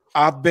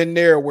 I've been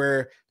there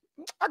where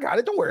I got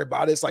it. Don't worry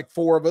about it. It's like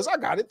 4 of us. I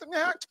got it.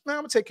 Nah, I'm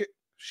going to take it.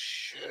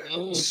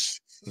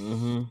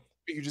 Mm-hmm.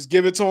 You just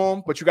give it to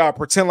them, but you got to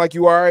pretend like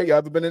you are. You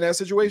ever been in that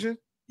situation?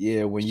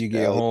 Yeah, when you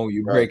get home,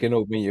 you're breaking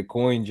open your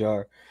coin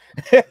jar.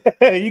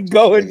 You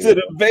go into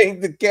the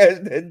bank to cash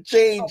that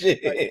change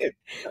in.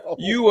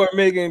 You are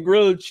making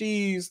grilled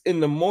cheese in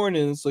the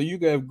morning, so you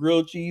can have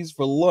grilled cheese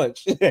for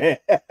lunch. Man,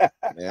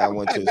 I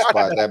went to the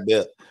spot.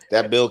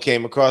 That bill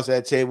came across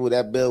that table.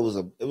 That bill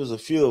was a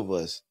few of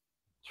us.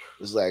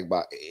 It was like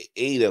about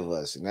 8 of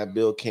us, and that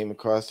bill came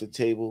across the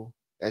table.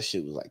 That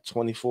shit was like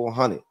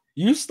 $2,400.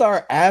 You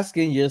start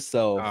asking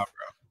yourself.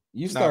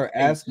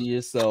 Asking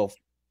yourself.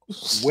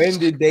 When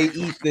did they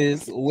eat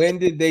this? When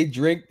did they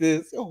drink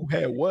this? Who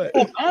had what?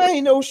 Oh, I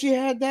ain't know she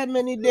had that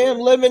many damn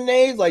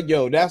lemonades. Like,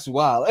 yo, that's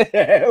wild. Fuck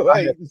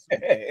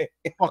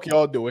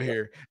y'all doing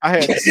here? I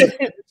had soup.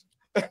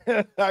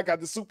 I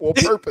got the soup on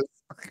purpose.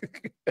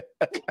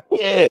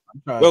 Yeah,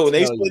 bro. When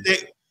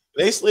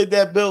they slid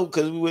that bill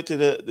because we went to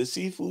the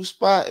seafood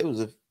spot. It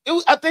was.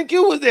 I think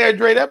you was there,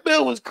 Dre. That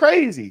bill was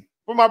crazy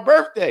for my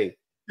birthday.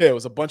 Yeah, it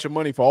was a bunch of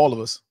money for all of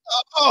us.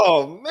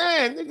 Oh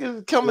man,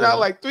 niggas coming out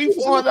like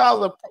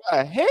 $300-$400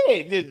 a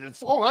head.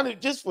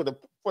 $400 just for the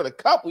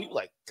couple. You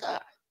like,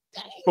 God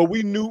But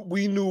we knew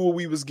what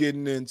we was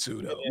getting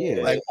into, though.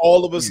 Yeah. Like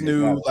all of us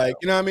knew, like,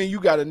 you know what I mean?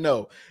 You got to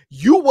know.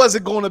 You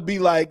wasn't going to be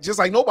like, just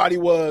like nobody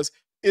was,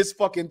 it's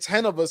fucking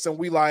 10 of us and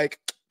we like,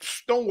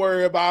 don't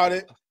worry about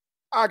it.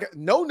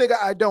 No, nigga,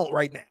 I don't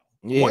right now.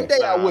 Yeah. One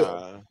day I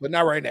will, but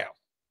not right now.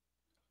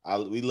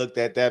 We looked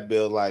at that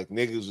bill like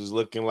niggas was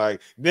looking like,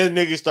 then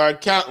niggas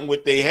started counting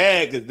what they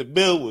had because the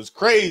bill was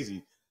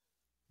crazy.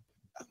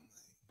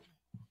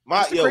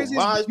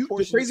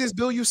 The craziest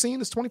bill you've seen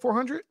is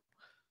 $2,400.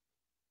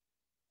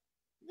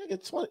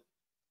 Nigga, 20.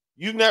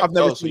 I've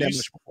never seen that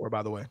much before,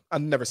 by the way.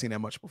 I've never seen that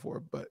much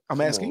before, but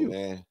I'm asking you,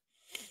 man.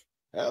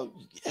 Hell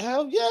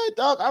yeah,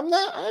 dog.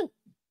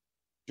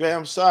 Dre,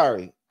 I'm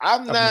sorry.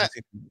 I'm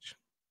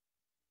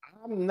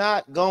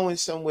not going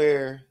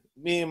somewhere.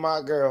 Me and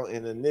my girl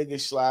and a nigga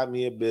slide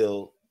me a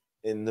bill,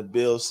 and the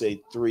bill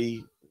say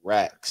 3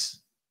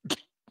 racks.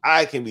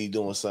 I can be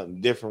doing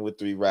something different with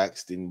 3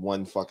 racks than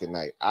one fucking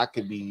night. I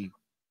could be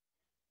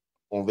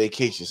on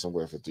vacation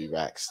somewhere for 3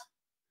 racks.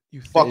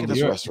 You fucking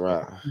this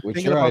restaurant.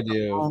 What's your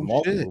idea of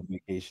multiple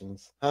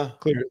vacations? Huh?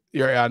 Clear.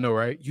 Yeah, I know,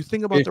 right? You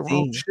think about 15. The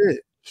wrong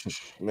shit.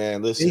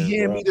 Man, listen. They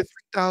hand me the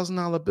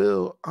 $3,000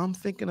 bill. I'm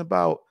thinking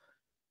about,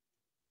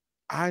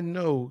 I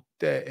know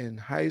that in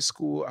high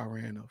school I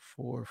ran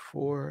a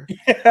 4.4.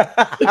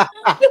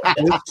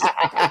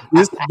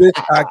 this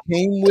bitch I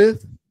came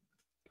with,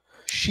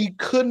 she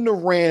couldn't have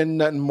ran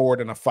nothing more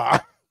than a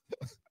 5.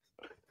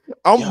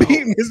 I'm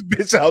beating this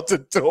bitch out the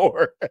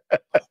door.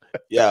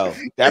 Yo,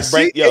 she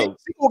gonna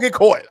get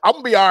caught. I'm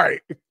gonna be all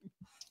right.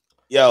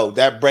 Yo,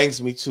 that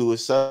brings me to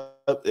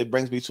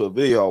a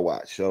video I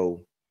watched.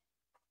 So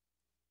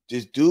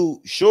this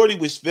dude, Shorty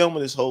was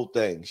filming this whole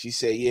thing. She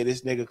said, yeah,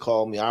 this nigga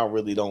called me. I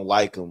really don't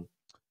like him,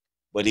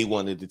 but he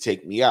wanted to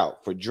take me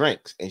out for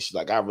drinks. And she's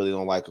like, I really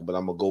don't like him, but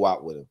I'm gonna go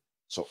out with him.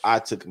 So I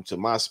took him to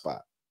my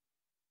spot.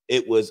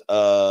 It was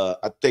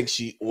I think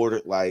she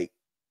ordered like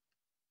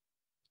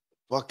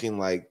fucking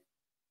like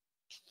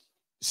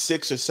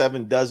 6 or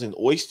 7 dozen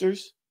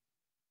oysters.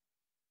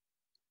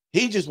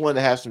 He just wanted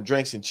to have some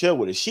drinks and chill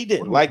with her. She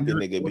didn't like the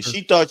nigga, but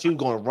she thought she was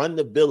going to run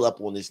the bill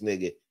up on this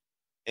nigga,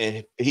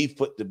 and he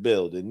put the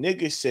bill. The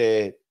nigga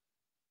said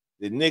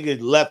the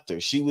nigga left her.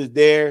 She was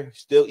there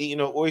still eating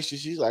her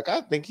oysters. She's like,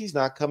 I think he's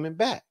not coming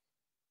back.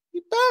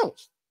 He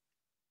bounced.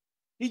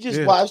 He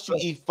just watched you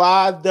eat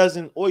 5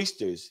 dozen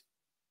oysters.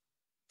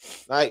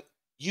 Like,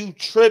 you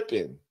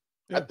tripping.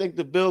 I think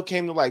the bill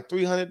came to like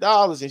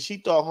 $300, and she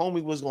thought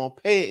homie was gonna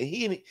pay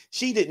it. And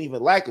she didn't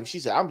even like him. She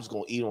said, "I'm just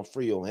gonna eat on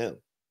free on him."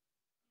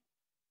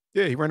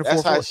 Yeah, he ran a 4.4.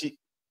 That's how she.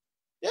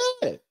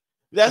 Yeah,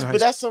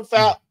 that's some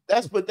foul.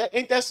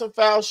 Ain't that some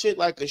foul shit?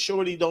 Like a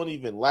shorty don't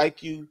even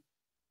like you,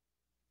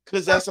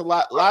 because that's a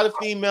lot. A lot of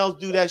females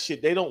do that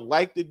shit. They don't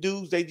like the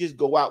dudes. They just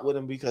go out with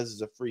them because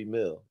it's a free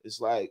meal.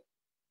 It's like,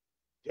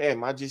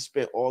 damn, I just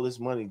spent all this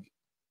money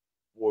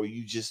for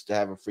you just to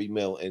have a free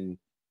meal, and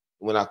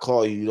when I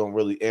call you, you don't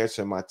really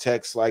answer my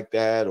texts like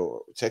that,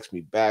 or text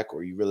me back,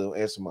 or you really don't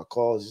answer my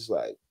calls. It's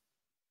like,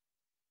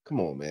 come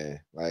on,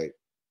 man. Like,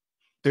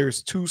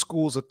 there's 2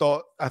 schools of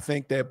thought. I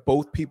think that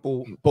both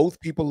people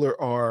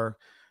are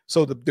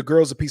so the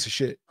girl's a piece of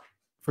shit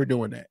for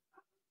doing that.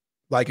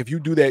 Like, if you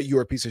do that,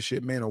 you're a piece of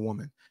shit, man or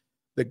woman.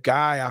 The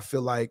guy, I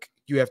feel like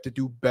you have to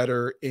do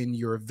better in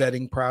your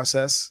vetting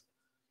process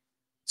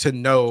to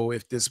know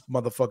if this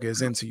motherfucker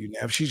is into you.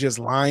 Now, if she's just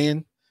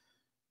lying,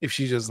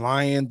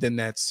 then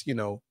that's,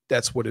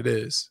 that's what it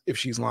is. If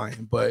she's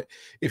lying, but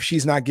if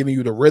she's not giving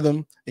you the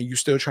rhythm and you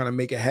still trying to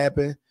make it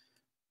happen,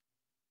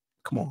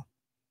 come on.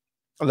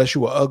 Unless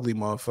you an ugly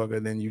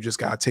motherfucker, then you just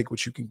gotta take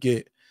what you can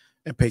get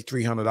and pay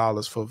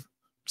 $300 for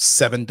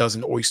 7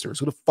 dozen oysters.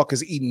 Who the fuck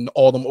is eating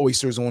all them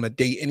oysters on a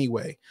date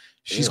anyway?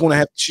 She's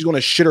gonna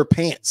shit her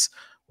pants.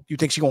 You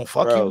think she's gonna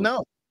fuck you?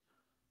 No.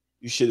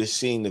 You should have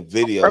seen the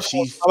video.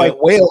 She's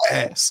like whale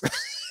ass.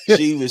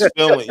 She was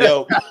filming,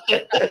 yo.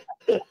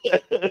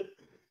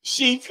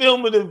 She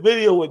filming the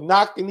video with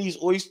knocking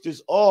these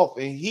oysters off,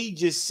 and he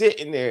just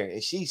sitting there,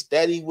 and she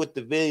steady with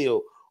the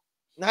video,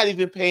 not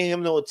even paying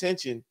him no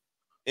attention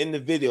in the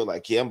video.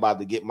 Like, yeah, I'm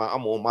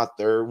on my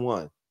 3rd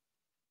one.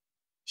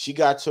 She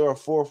got to her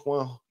 4th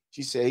one.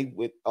 She said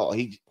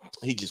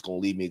he just gonna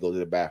leave me and go to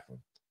the bathroom.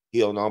 He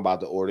don't know I'm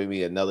about to order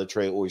me another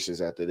tray of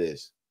oysters after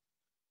this.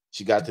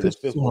 She got to the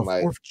 5th one,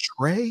 like 4th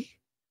tray,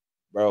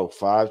 bro,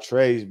 5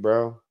 trays,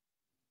 bro.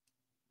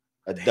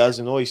 A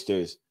dozen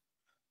oysters.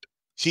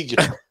 She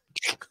just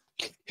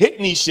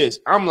hitting these shits.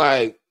 I'm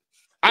like,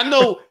 I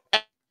know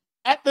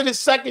after the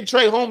 2nd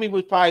tray, homie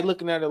was probably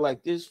looking at her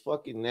like, this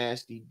fucking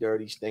nasty,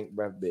 dirty, stink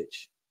breath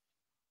bitch.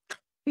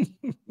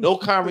 No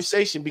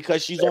conversation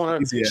because she's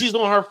on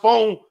her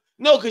phone.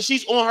 No, because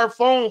she's on her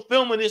phone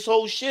filming this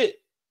whole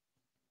shit.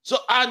 So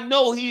I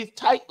know he's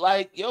tight,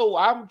 like, yo,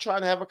 I'm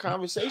trying to have a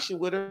conversation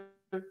with her.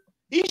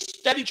 He's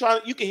steady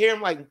trying. You can hear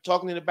him like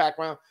talking in the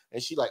background,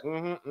 and she like,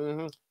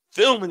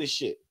 filming this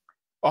shit.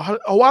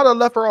 Oh, why'd I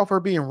left her off her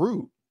being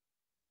rude?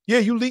 Yeah,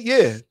 you leave.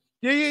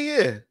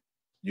 Yeah.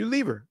 You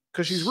leave her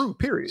because she's rude.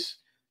 Period.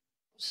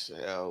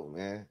 So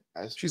man,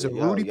 she's a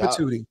Rudy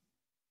patootie.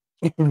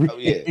 Oh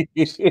yeah,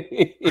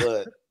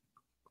 but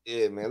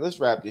Yeah, man. Let's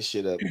wrap this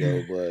shit up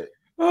though. But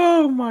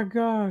oh my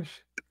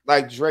gosh,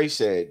 like Dre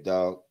said,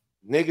 dog,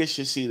 niggas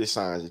should see the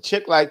signs. A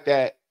chick like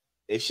that,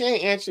 if she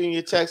ain't answering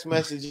your text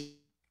messages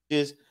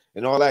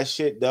and all that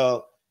shit,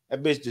 dog,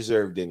 that bitch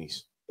deserved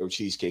Denny's or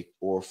cheesecake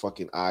or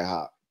fucking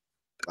IHOP,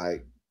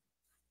 like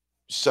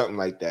something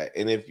like that.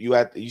 And if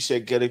you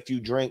said get a few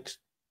drinks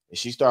and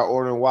she start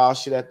ordering wild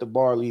shit at the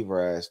bar, leave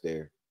her ass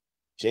there.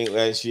 She ain't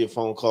answer your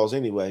phone calls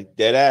anyway.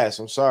 Dead ass.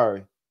 I'm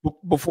sorry.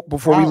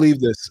 Before we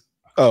leave this,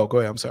 oh, go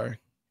ahead. I'm sorry.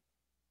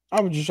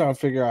 I was just trying to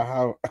figure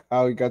out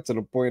how he got to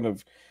the point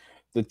of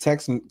the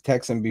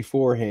texting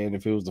beforehand.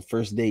 If it was the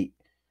first date,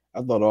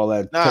 I thought all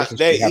that.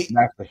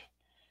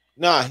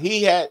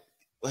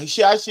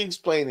 She actually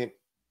explained it.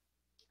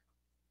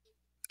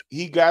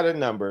 He got a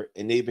number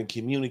and they've been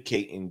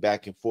communicating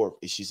back and forth.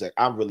 And she's like,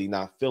 I'm really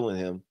not feeling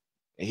him,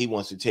 and he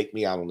wants to take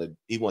me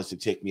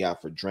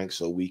out for drinks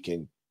so we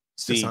can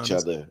see each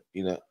other,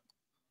 you know.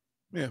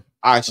 Yeah.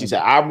 She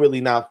said, I'm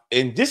really not,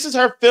 and this is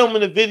her filming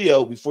the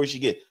video before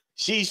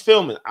she's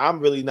filming. I'm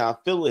really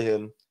not feeling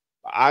him.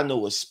 But I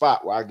know a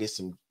spot where I get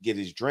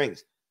his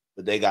drinks,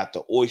 but they got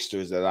the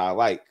oysters that I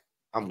like.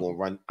 I'm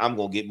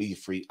gonna get me a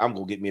free.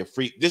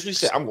 This we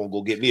said, I'm gonna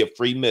go get me a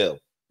free meal.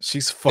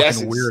 She's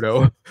fucking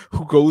weirdo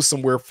who goes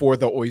somewhere for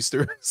the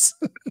oysters.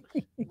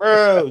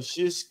 Bro,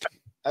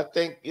 I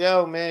think,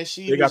 man,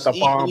 they got the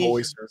bomb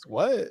oysters.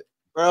 What?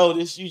 Bro,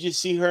 you just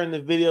see her in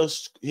the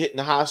videos hitting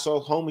the hot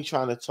sauce, homie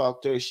trying to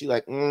talk to her. She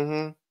like,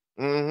 yep,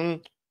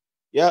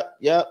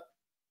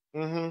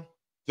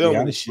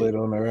 filming the shit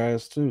on her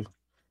ass too.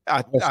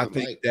 I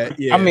think that,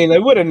 I mean, they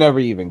would have never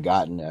even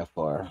gotten that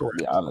far. To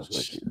be honest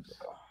with you,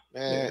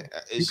 man.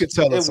 You could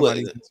tell that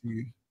somebody.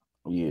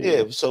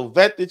 Yeah. So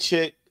vet the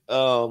chick.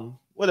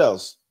 What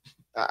else?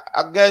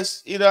 I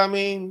guess, you know what I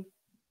mean?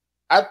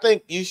 I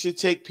think you should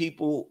take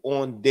people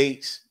on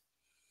dates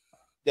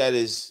that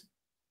is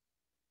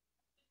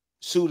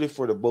suited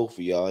for the both of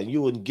y'all, and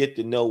you wouldn't get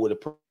to know what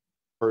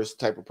a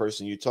type of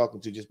person you're talking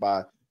to just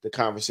by the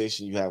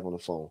conversation you have on the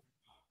phone.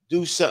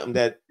 Do something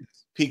that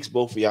piques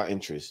both of y'all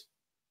interest.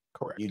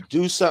 Correct. You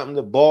do something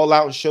to ball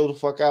out and show the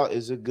fuck out,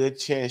 is a good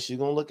chance she's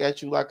gonna look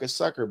at you like a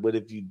sucker. But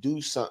if you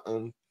do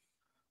something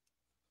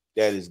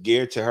that is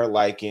geared to her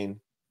liking,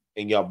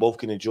 and y'all both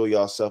can enjoy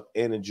yourself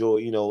and enjoy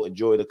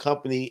the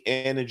company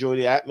and enjoy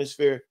the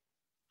atmosphere,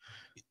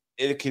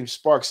 it can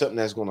spark something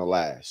that's gonna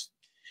last.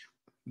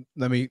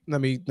 Let me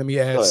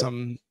add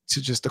something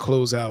to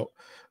close out.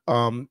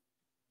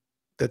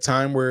 The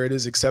time where it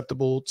is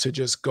acceptable to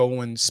just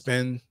go and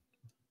spend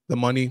the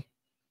money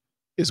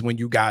is when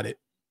you got it.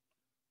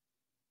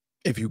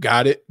 If you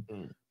got it,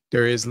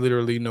 there is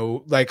literally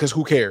no, like, because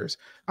who cares?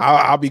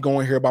 I'll be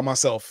going here by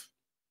myself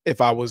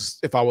if I was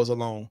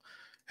alone.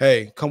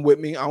 Hey, come with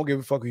me. I don't give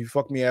a fuck if you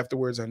fuck me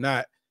afterwards or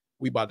not.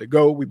 We about to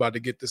go. We about to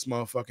get this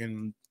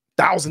motherfucking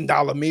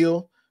 $1,000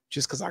 meal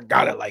just because I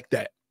got it like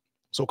that.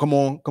 So come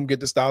on, come get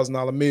this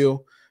 $1,000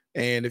 meal.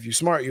 And if you're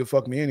smart, you'll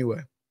fuck me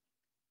anyway.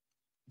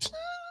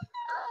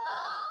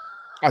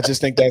 I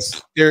just think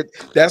that's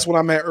what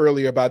I meant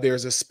earlier about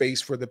there's a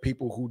space for the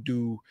people who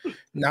do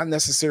not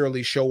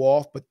necessarily show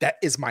off, but that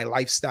is my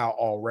lifestyle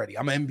already.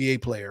 I'm an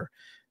NBA player.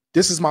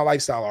 This is my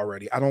lifestyle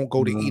already. I don't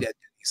go to eat at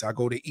Denny's. I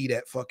go to eat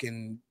at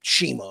fucking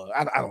Shima.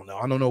 I don't know.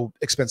 I don't know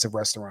expensive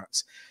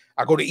restaurants.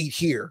 I go to eat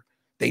here.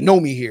 They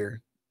know me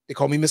here. They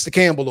call me Mr.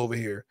 Campbell over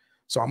here.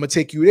 So I'm going to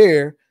take you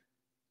there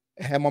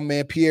and have my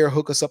man Pierre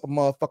hook us up a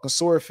motherfucking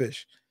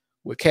swordfish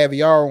with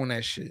caviar on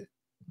that shit.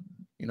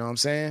 You know what I'm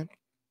saying?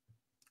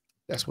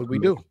 That's what we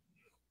do.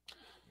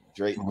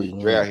 Dre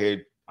out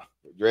here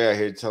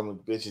telling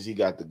bitches he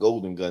got the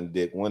golden gun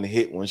dick. One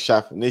hit, one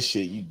shot from this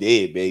shit, you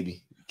dead,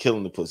 baby.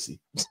 Killing the pussy.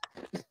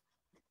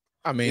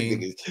 I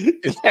mean,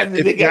 that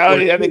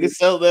nigga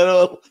sell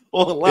that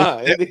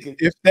online.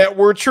 If that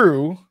were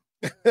true,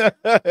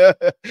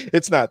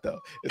 it's not though.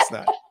 It's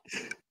not.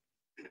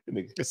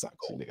 It's not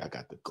gold. Nigga, I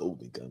got the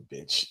golden gun,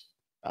 bitch.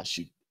 I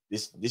shoot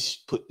this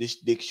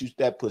dick shoots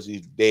that pussy,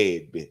 is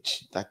dead,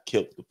 bitch. I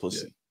killed the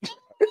pussy.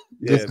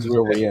 This is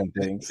where we end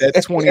things. That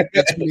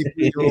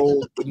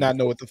 23-year-old would not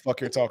know what the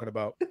fuck you're talking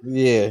about.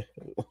 Yeah.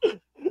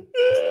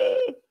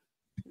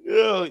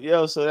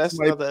 Yo, so that's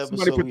another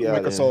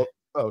episode.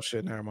 Oh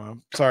shit, never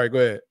mind. Sorry, go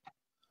ahead.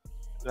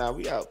 Nah,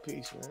 we out.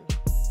 Peace, man.